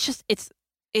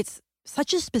it's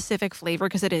such a specific flavor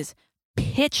because it is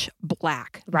pitch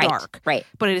black dark. Right.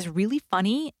 But it is really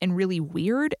funny and really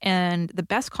weird. And the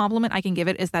best compliment I can give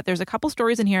it is that there's a couple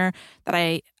stories in here that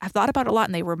I have thought about a lot,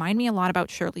 and they remind me a lot about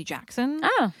Shirley Jackson.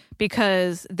 Oh.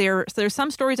 Because there's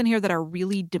some stories in here that are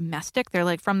really domestic. They're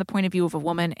like from the point of view of a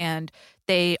woman, and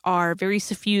they are very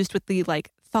suffused with the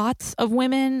like thoughts of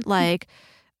women, like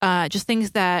just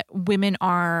things that women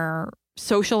are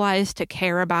socialized to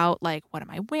care about, like what am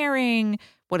I wearing?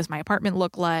 What does my apartment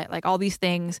look like all these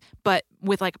things, but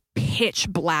with like pitch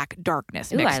black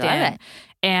darkness mixed I love in. it.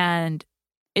 And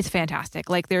it's fantastic.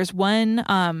 Like there's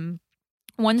one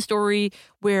story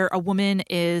where a woman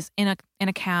is in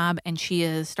a cab and she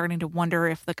is starting to wonder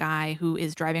if the guy who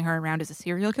is driving her around is a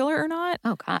serial killer or not.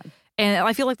 Oh, God. And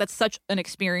I feel like that's such an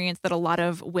experience that a lot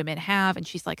of women have. And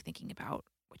she's like thinking about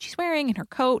what she's wearing and her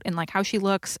coat and like how she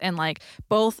looks, and like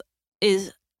both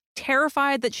is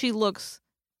terrified that she looks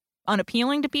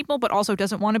unappealing to people, but also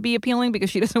doesn't want to be appealing because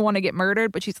she doesn't want to get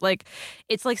murdered. But she's like,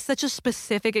 it's like such a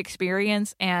specific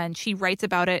experience, and she writes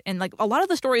about it. And like a lot of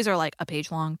the stories are like a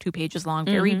page long, 2 pages long,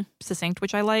 very succinct,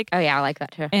 which I like. Oh, yeah, I like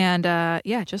that too. And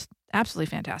just absolutely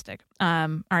fantastic.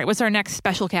 All right, what's our next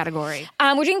special category?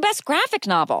 We're doing Best Graphic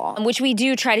Novel, which we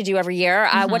do try to do every year.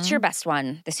 What's your best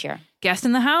one this year? Guest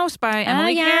in the House by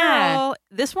Emily yeah. Carroll.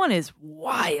 This one is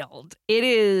wild. It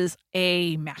is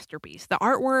a masterpiece. The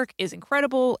artwork is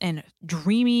incredible and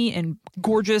dreamy and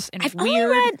gorgeous and I've weird.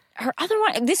 only read her other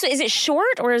one. Is it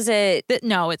short or is it?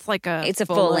 No, it's like a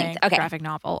full length. Okay. graphic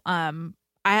novel. And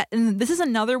this is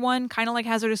another one, kind of like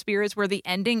Hazardous Spirits, where the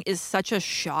ending is such a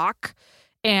shock.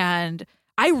 And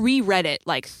I reread it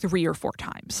like 3 or 4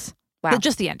 times. Wow.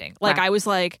 Just the ending. Like Wow. I was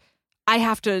like, I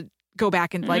have to go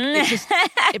back and like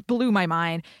it blew my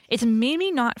mind. It's maybe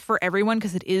not for everyone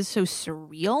because it is so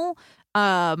surreal.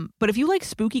 But if you like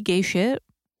spooky gay shit,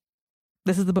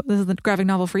 this is the graphic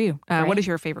novel for you. Right. What is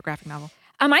your favorite graphic novel?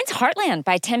 Mine's Heartland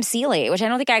by Tim Seeley, which I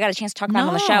don't think I got a chance to talk about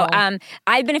on the show.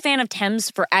 I've been a fan of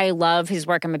Tim's I love his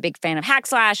work. I'm a big fan of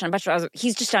Hackslash and a bunch of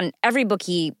he's just done every book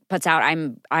he puts out.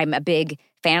 I'm a big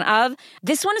fan of.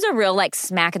 This one is a real like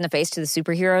smack in the face to the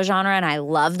superhero genre, and I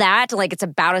love that. Like it's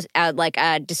about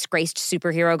a disgraced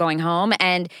superhero going home,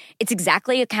 and it's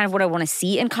exactly kind of what I want to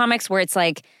see in comics, where it's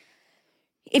like,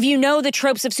 if you know the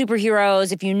tropes of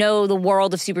superheroes, if you know the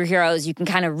world of superheroes, you can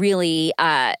kind of really,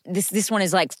 this one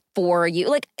is like for you.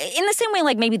 Like in the same way,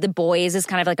 like maybe The Boys is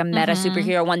kind of like a meta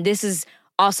superhero one. This is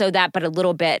also that, but a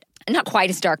little bit, not quite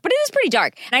as dark, but it is pretty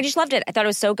dark. And I just loved it. I thought it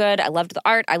was so good. I loved the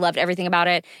art. I loved everything about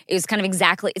it. It was kind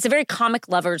of it's a very comic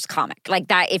lover's comic. Like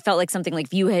that, it felt like something like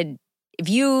if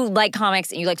you like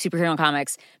comics and you like superhero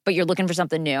comics, but you're looking for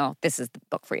something new, this is the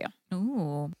book for you.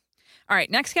 Ooh. All right,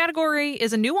 next category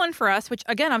is a new one for us, which,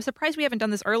 again, I'm surprised we haven't done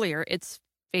this earlier. It's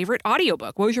favorite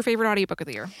audiobook. What was your favorite audiobook of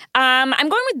the year? I'm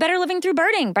going with Better Living Through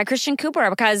Birding by Christian Cooper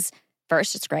because,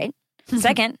 first, it's great.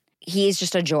 Second, he's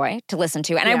just a joy to listen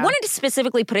to. And I wanted to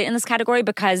specifically put it in this category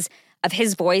because of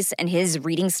his voice and his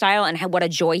reading style and what a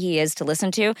joy he is to listen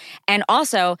to. And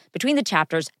also, between the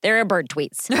chapters, there are bird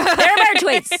tweets. There are bird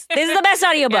tweets. This is the best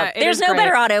audiobook. Yeah, There's no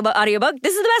better audiobook.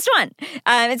 This is the best one.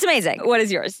 It's amazing. What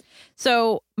is yours?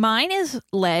 So mine is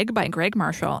Leg by Greg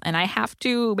Marshall, and I have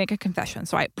to make a confession.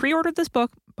 So I pre-ordered this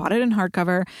book, bought it in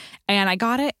hardcover, and I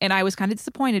got it, and I was kind of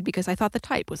disappointed because I thought the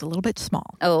type was a little bit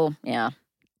small. Oh, yeah.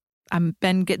 I've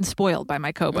been getting spoiled by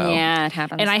my Kobo. Yeah, it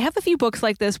happens. And I have a few books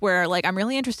like this where like I'm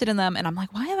really interested in them and I'm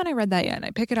like, why haven't I read that yet? And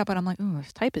I pick it up and I'm like, oh,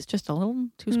 this type is just a little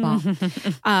too small.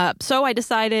 So I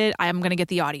decided I'm going to get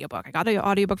the audiobook. I got an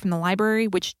audiobook from the library,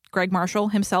 which Greg Marshall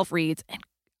himself reads, and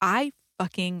I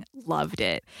fucking loved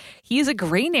it. He is a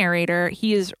great narrator.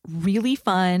 He is really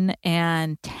fun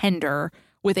and tender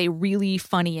with a really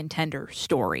funny and tender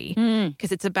story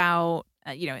because it's about,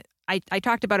 I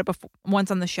talked about it before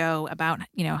once on the show about,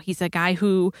 he's a guy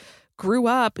who grew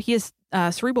up, he has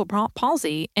cerebral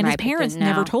palsy and his parents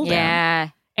never told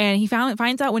him. And he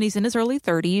finds out when he's in his early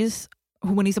 30s,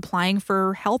 when he's applying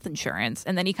for health insurance.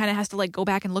 And then he kind of has to like go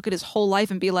back and look at his whole life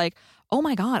and be like, oh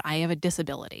my God, I have a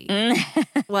disability. And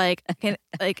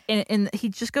he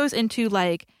just goes into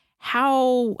like,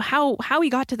 how he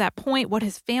got to that point, what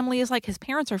his family is like. His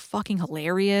parents are fucking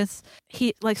hilarious.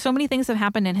 He like so many things have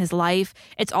happened in his life.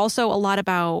 It's also a lot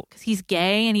about because he's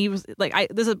gay and he was like,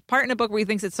 there's a part in the book where he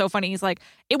thinks it's so funny. He's like,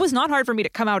 it was not hard for me to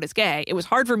come out as gay. It was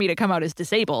hard for me to come out as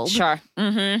disabled. Sure.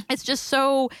 Mm-hmm. It's just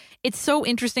so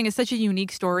interesting. It's such a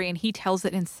unique story, and he tells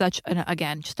it in such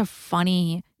just a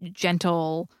funny,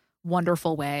 gentle,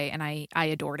 wonderful way, and I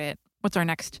adored it. What's our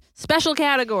next special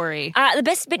category? The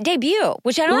best debut,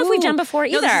 which I don't know if we've done before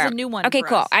either. No, this is a new one. Okay, for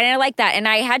cool. us. I like that. And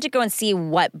I had to go and see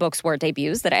what books were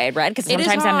debuts that I had read because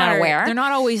sometimes I'm not aware. They're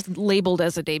not always labeled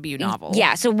as a debut novel.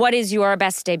 Yeah. So what is your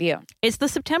best debut? It's The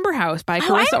September House by I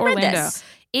Carissa haven't read Orlando. this.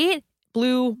 It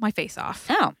blew my face off.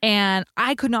 Oh. And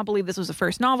I could not believe this was the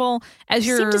first novel. As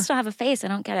You seem to still have a face. I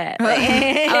don't get it.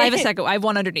 I have a second. I have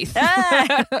one underneath.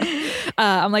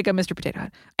 I'm like a Mr. Potato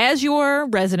Head. As your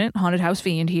resident haunted house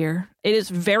fiend here, it is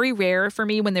very rare for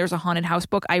me when there's a haunted house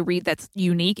book I read that's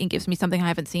unique and gives me something I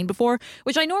haven't seen before,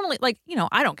 which I normally,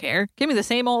 I don't care. Give me the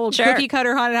same old cookie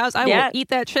cutter haunted house. I will eat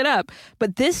that shit up.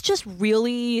 But this just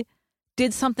really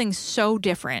did something so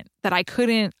different that I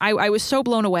was so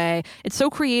blown away. It's so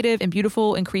creative and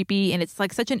beautiful and creepy. And it's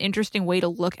like such an interesting way to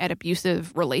look at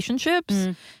abusive relationships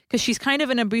because she's kind of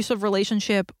in an abusive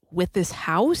relationship with this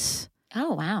house.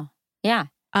 Oh, wow. Yeah.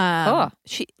 Cool.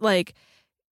 She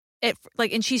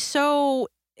and she's so,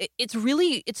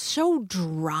 it's so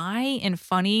dry and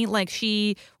funny. Like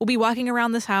she will be walking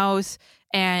around this house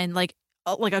and like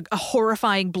a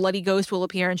horrifying bloody ghost will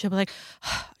appear and she'll be like,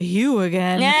 you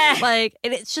again. Yeah.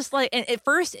 And it's just like, and at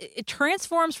first it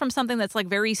transforms from something that's like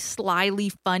very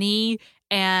slyly funny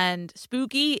and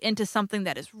spooky into something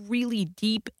that is really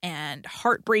deep and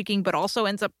heartbreaking, but also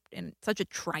ends up in such a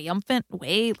triumphant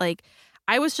way. Like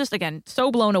I was just, again,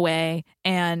 so blown away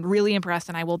and really impressed,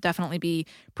 and I will definitely be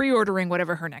pre-ordering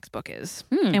whatever her next book is.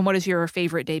 And what is your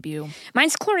favorite debut?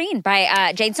 Mine's Chlorine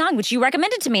by Jade Song, which you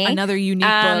recommended to me. Another unique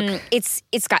book.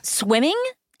 It's got swimming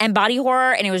and body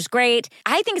horror, and it was great.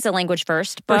 I think it's a language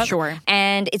first book. For sure.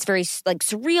 And it's very like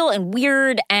surreal and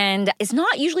weird, and it's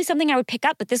not usually something I would pick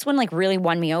up, but this one like really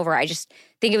won me over. I just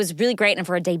think it was really great, and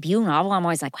for a debut novel, I'm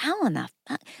always like, wow, in the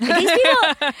fuck? Like these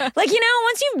people, like,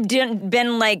 once you've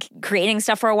been like creating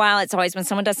stuff for a while, it's always when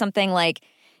someone does something like,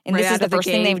 and Right this is out the of the first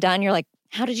thing gate. they've done, you're like,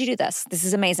 how did you do this? This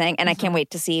is amazing. And I can't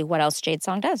wait to see what else Jade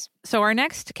Song does. So our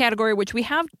next category, which we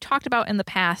have talked about in the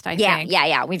past, I think.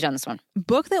 Yeah. We've done this one.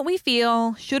 Book that we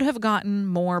feel should have gotten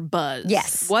more buzz.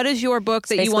 Yes. What is your book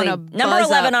that you want to buzz number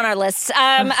 11 up? on our list.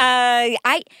 I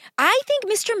think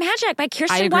Mr. Magic by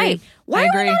Kirsten agree. White. Why I are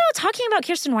we agree. not talking about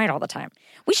Kirsten White all the time?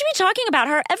 We should be talking about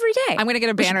her every day. I'm going to get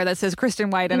a banner that says Kristen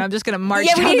White, and I'm just going to march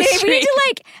yeah, down we the need street.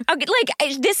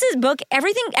 to this is book.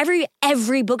 Everything,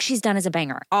 every book she's done is a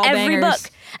banger. All every bangers.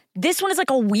 book. This one is like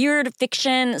a weird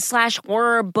fiction /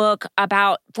 horror book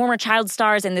about former child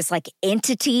stars and this like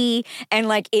entity. And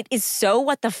like, it is so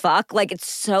what the fuck? Like, it's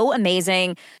so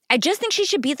amazing. I just think she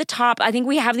should be at the top. I think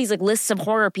we have these like lists of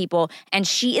horror people and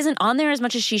she isn't on there as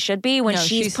much as she should be when No,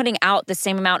 she's putting out the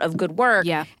same amount of good work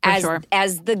Yeah, for sure.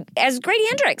 as Grady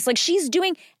Hendrix. Like she's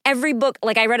doing every book.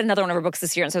 Like I read another one of her books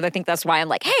this year. And so I think that's why I'm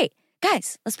like, hey,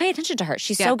 guys, let's pay attention to her.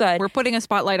 She's so good. We're putting a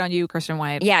spotlight on you, Kristen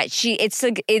White. Yeah,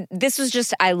 this was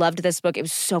just, I loved this book. It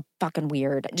was so fucking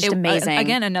weird. Just amazing.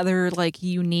 Again, another like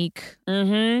unique.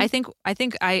 Mm-hmm. I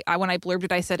think I when I blurbed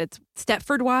it, I said it's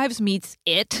Stepford Wives meets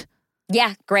It,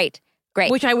 Yeah, great.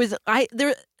 which I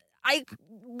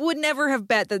would never have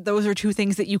bet that those are two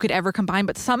things that you could ever combine,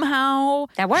 but somehow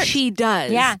That worked. she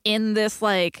does. Yeah. In this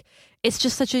like, it's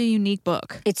just such a unique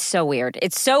book. It's so weird.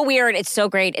 It's so weird. It's so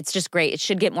great. It's just great. It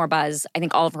should get more buzz. I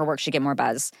think all of her work should get more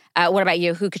buzz. What about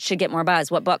you? Who should get more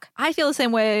buzz? What book? I feel the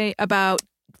same way about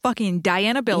fucking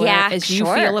Diana Biller Yeah, as you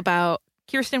sure. feel about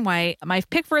Kirsten White. My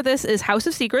pick for this is House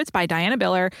of Secrets by Diana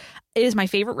Biller. It is my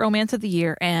favorite romance of the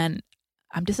year, and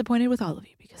I'm disappointed with all of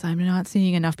you because I'm not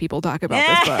seeing enough people talk about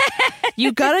this book.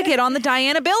 You gotta get on the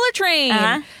Diana Biller train.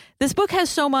 Uh-huh. This book has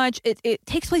so much. It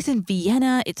takes place in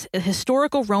Vienna. It's a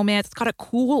historical romance. It's got a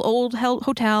cool old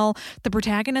hotel. The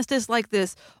protagonist is like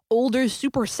this older,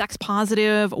 super sex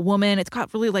positive woman. It's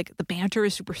got really like the banter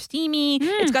is super steamy.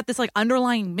 It's got this like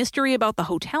underlying mystery about the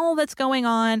hotel that's going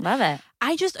on. Love it.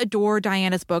 I just adore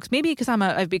Diana's books. Maybe because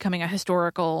I'm becoming a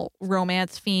historical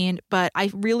romance fiend, but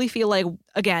I really feel like,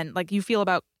 again, like you feel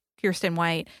about Kirsten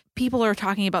White, people are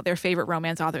talking about their favorite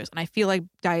romance authors, and I feel like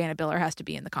Diana Biller has to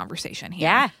be in the conversation here.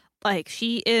 Yeah. Like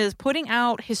she is putting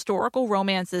out historical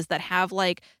romances that have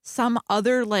like some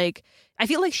other like, I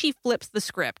feel like she flips the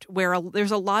script where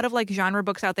there's a lot of like genre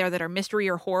books out there that are mystery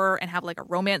or horror and have like a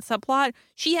romance subplot.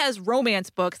 She has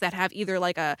romance books that have either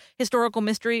like a historical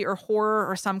mystery or horror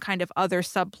or some kind of other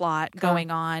subplot going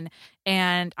on.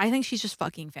 And I think she's just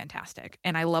fucking fantastic.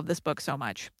 And I love this book so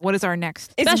much. What is our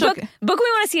next It's a special? book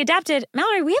we want to see adapted.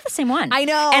 Mallory, we have the same one. I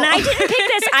know. And I didn't pick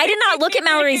this. I did not look at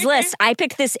Mallory's list. I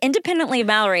picked this independently of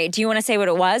Mallory. Do you want to say what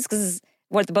it was? Because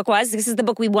what the book was? This is the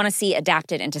book we want to see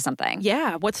adapted into something.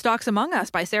 Yeah, What Stalks Among Us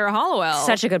by Sarah Hollowell.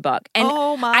 Such a good book. And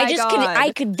Oh my I just God.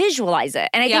 I could visualize it.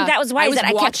 And I Yeah, think that was why I was that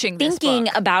I kept watching this thinking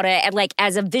book. about it and like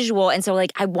as a visual. And so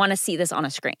like I want to see this on a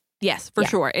screen. Yes, for Yeah.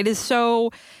 sure. It is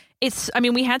so. I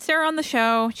mean, we had Sarah on the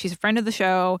show. She's a friend of the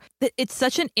show. It's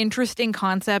such an interesting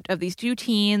concept of these two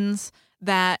teens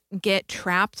that get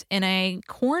trapped in a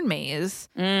corn maze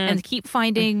and keep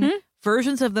finding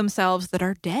versions of themselves that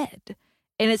are dead.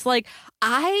 And it's like,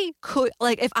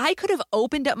 if I could have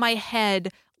opened up my head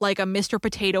like a Mr.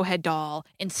 Potato Head doll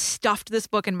and stuffed this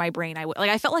book in my brain, I would.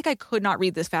 Like, I felt like I could not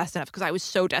read this fast enough because I was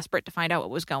so desperate to find out what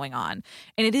was going on.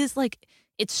 And it is like,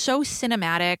 it's so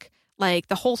cinematic. Like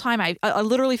the whole time, I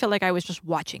literally felt like I was just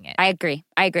watching it. I agree.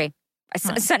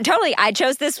 Totally. I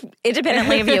chose this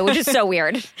independently of you, which is so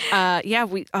weird.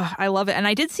 I love it. And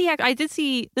I did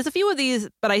see there's a few of these,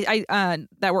 but I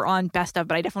that were on Best Of,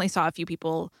 but I definitely saw a few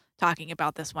people talking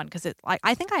about this one because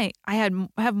I think I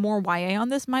have more YA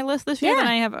on my list this year than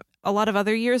I have a lot of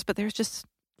other years, but there's just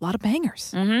a lot of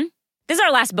bangers. Mm-hmm. This is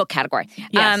our last book category,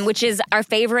 Yes. which is our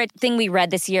favorite thing we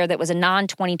read this year that was a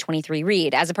non-2023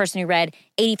 read. As a person who read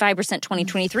 85%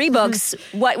 2023 books,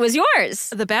 what was yours?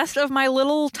 The best of my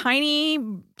little tiny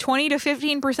 20 to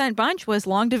 15% bunch was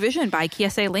Long Division by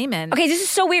Kiese Lehman. Okay, this is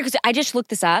so weird because I just looked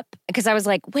this up because I was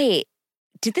like, wait,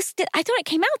 I thought it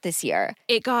came out this year.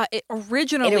 It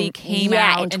originally came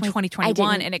out in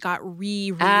 2021 and it got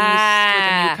re-released with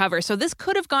a new cover. So this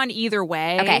could have gone either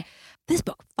way. Okay. This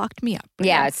book fucked me up.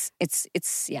 Yeah, it's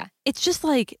It's just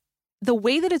like the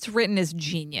way that it's written is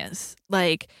genius.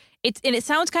 Like it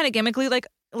sounds kind of gimmickly, like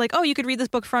oh, you could read this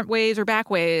book front ways or back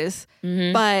ways,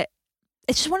 Mhm. but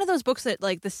it's just one of those books that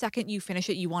like the second you finish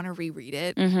it, you want to reread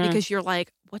it Mhm. because you're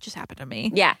like, what just happened to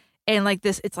me? Yeah. And like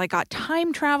this, it's like got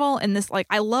time travel and this like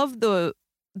I love the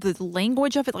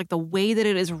language of it, like the way that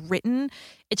it is written.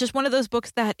 It's just one of those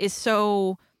books that is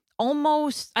so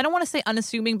almost, I don't want to say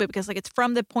unassuming, but because like it's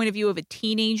from the point of view of a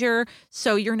teenager,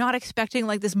 so you're not expecting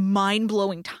like this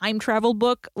mind-blowing time travel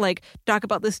book, like talk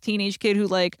about this teenage kid who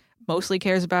like mostly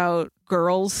cares about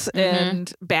girls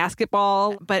and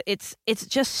basketball, but it's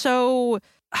just so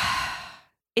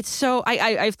it's so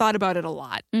I've thought about it a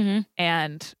lot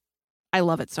and I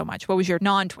love it so much. What was your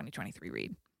non-2023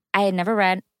 read? I had never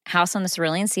read House on the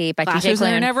Cerulean Sea by TJ Classes are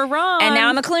Klune. never wrong. And now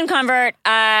I'm a Klune convert.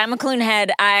 I'm a Klune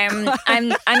head. I'm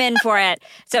in for it.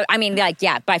 So I mean, like,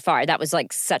 yeah, by far that was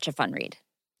like such a fun read.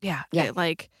 Yeah. Yeah.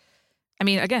 I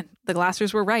mean, again, the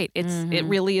Glassers were right. It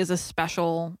really is a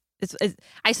special.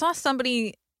 I saw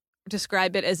somebody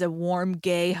describe it as a warm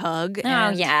gay hug.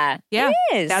 And yeah, yeah,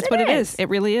 it is. that's what it is. It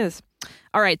really is.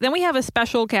 All right, then we have a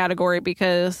special category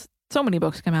because so many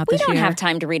books come out We this year. don't have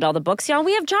time to read all the books, y'all.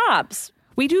 We have jobs.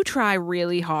 We do try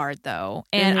really hard though,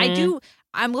 and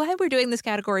I'm glad we're doing this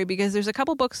category because there's a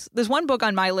couple books. There's one book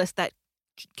on my list that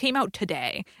came out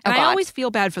today, and I always feel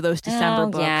bad for those December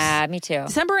books. Yeah, me too.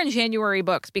 December and January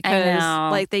books because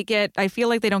I feel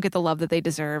like they don't get the love that they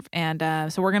deserve,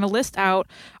 and so we're gonna list out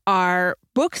our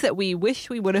books that we wish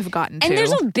we would have gotten to. And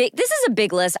this is a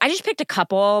big list. I just picked a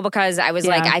couple because I was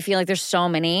like, I feel like there's so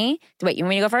many. Wait, you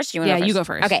want me to go first? You go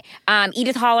first. Okay.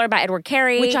 Edith Haller by Edward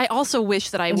Carey. Which I also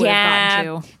wish that I would have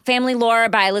gotten to. Family Lore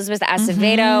by Elizabeth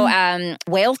Acevedo.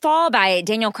 Whale Fall by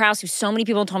Daniel Krauss, who so many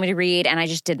people told me to read, and I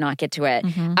just did not get to it.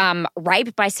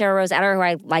 Ripe by Sarah Rose Etter, who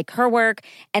I like her work.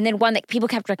 And then one that people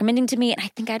kept recommending to me, and I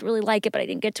think I'd really like it, but I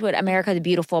didn't get to it. America the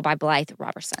Beautiful by Blythe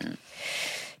Robertson.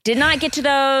 Did not get to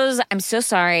those. I'm so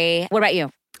sorry. What about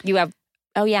you? You have...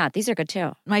 Oh, yeah. These are good,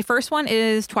 too. My first one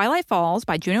is Twilight Falls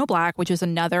by Juno Black, which is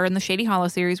another in the Shady Hollow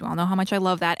series. We all know how much I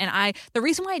love that. And the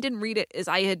reason why I didn't read it is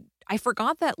I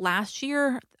forgot that last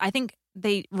year, I think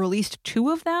they released 2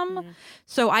 of them.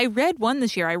 So I read one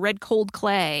this year. I read Cold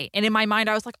Clay. And in my mind,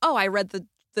 I was like, oh, I read the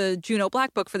Juno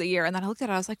Black book for the year. And then I looked at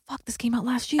it, I was like, fuck, this came out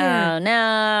last year. Oh, no.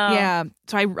 Yeah.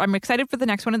 So I'm excited for the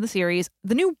next one in the series.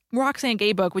 The new Roxane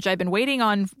Gay book, which I've been waiting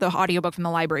on the audiobook from the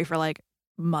library for like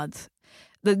months.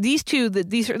 There's 2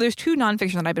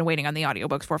 nonfiction that I've been waiting on the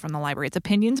audiobooks for from the library. It's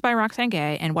Opinions by Roxane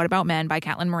Gay and What About Men by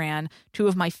Caitlin Moran, 2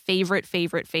 of my favorite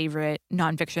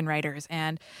nonfiction writers.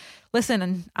 And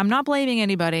listen, I'm not blaming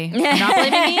anybody. I'm not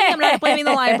blaming me. I'm not blaming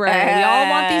the library. We all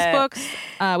want these books.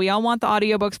 We all want the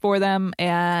audiobooks for them,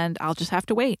 and I'll just have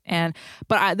to wait.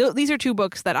 But these are 2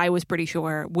 books that I was pretty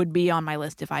sure would be on my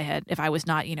list if I was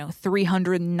not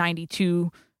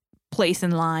 392 place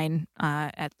in line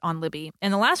on Libby.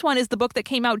 And the last one is the book that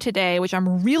came out today, which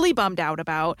I'm really bummed out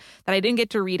about that I didn't get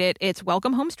to read it. It's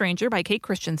Welcome Home Stranger by Kate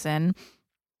Christensen.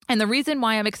 And the reason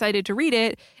why I'm excited to read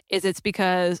it is it's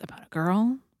because about a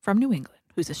girl from New England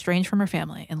who's estranged from her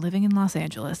family and living in Los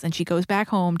Angeles, and she goes back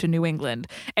home to New England.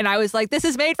 And I was like, this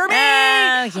is made for me!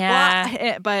 Oh, yeah.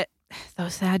 Well, but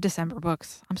those sad December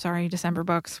books. I'm sorry, December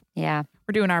books. Yeah.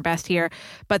 We're doing our best here.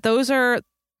 But those are...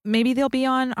 Maybe they'll be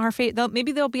on our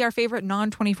maybe they'll be our favorite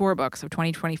non-24 books of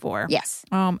 2024. Yes.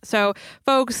 So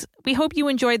folks, we hope you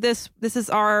enjoyed this. This is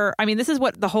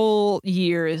what the whole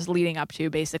year is leading up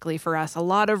to, basically, for us. A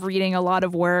lot of reading, a lot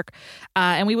of work,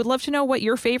 and we would love to know what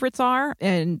your favorites are.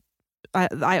 And we're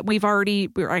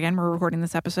recording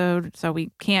this episode, so we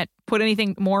can't put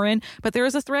anything more in. But there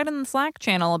is a thread in the Slack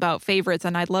channel about favorites,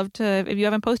 and I'd love to, if you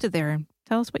haven't posted there,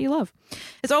 tell us what you love.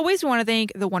 As always, we want to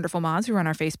thank the wonderful mods who run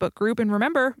our Facebook group. And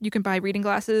remember, you can buy Reading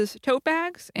Glasses tote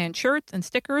bags and shirts and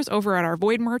stickers over at our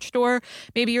Void merch store.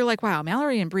 Maybe you're like, wow,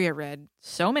 Mallory and Bria read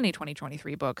so many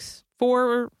 2023 books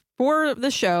for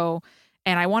the show,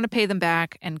 and I want to pay them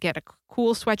back and get a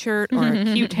cool sweatshirt or a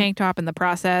cute tank top in the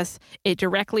process. It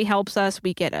directly helps us.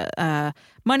 We get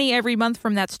money every month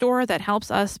from that store that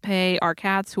helps us pay our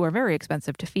cats, who are very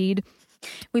expensive to feed.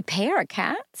 We pay our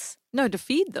cats? No, to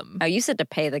feed them. Oh, you said to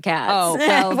pay the cats. Oh,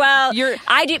 well,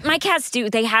 I do. My cats do.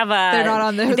 They have a. They're not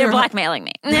on there. They're blackmailing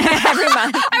me every month. I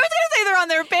was going to say they're on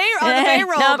their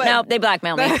payroll. Nope, they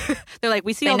blackmail me. They're like,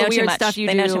 we see all the weird stuff you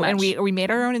do, and we we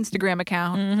made our own Instagram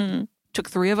account. Took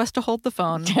 3 of us to hold the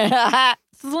phone.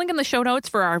 There's a link in the show notes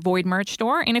for our Void merch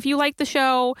store. And if you like the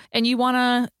show and you want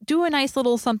to do a nice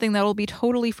little something that'll be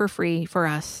totally for free for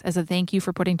us as a thank you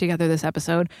for putting together this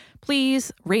episode,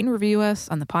 please rate and review us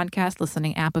on the podcast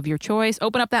listening app of your choice.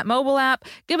 Open up that mobile app,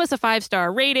 give us a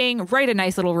 5-star rating, write a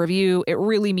nice little review. It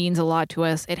really means a lot to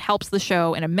us. It helps the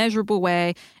show in a measurable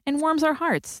way and warms our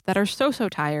hearts that are so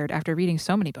tired after reading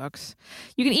so many books.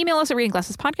 You can email us at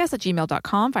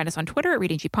readingglassespodcast@gmail.com. Find us on Twitter at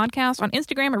readinggpodcast, on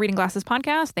Instagram at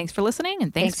readingglassespodcast. Thanks for listening,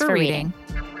 and thanks for reading.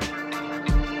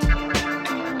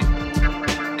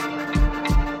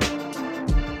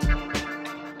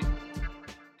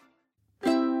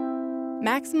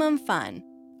 Maximum Fun,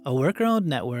 a worker-owned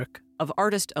network of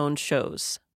artist-owned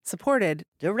shows. Supported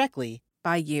directly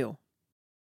by you.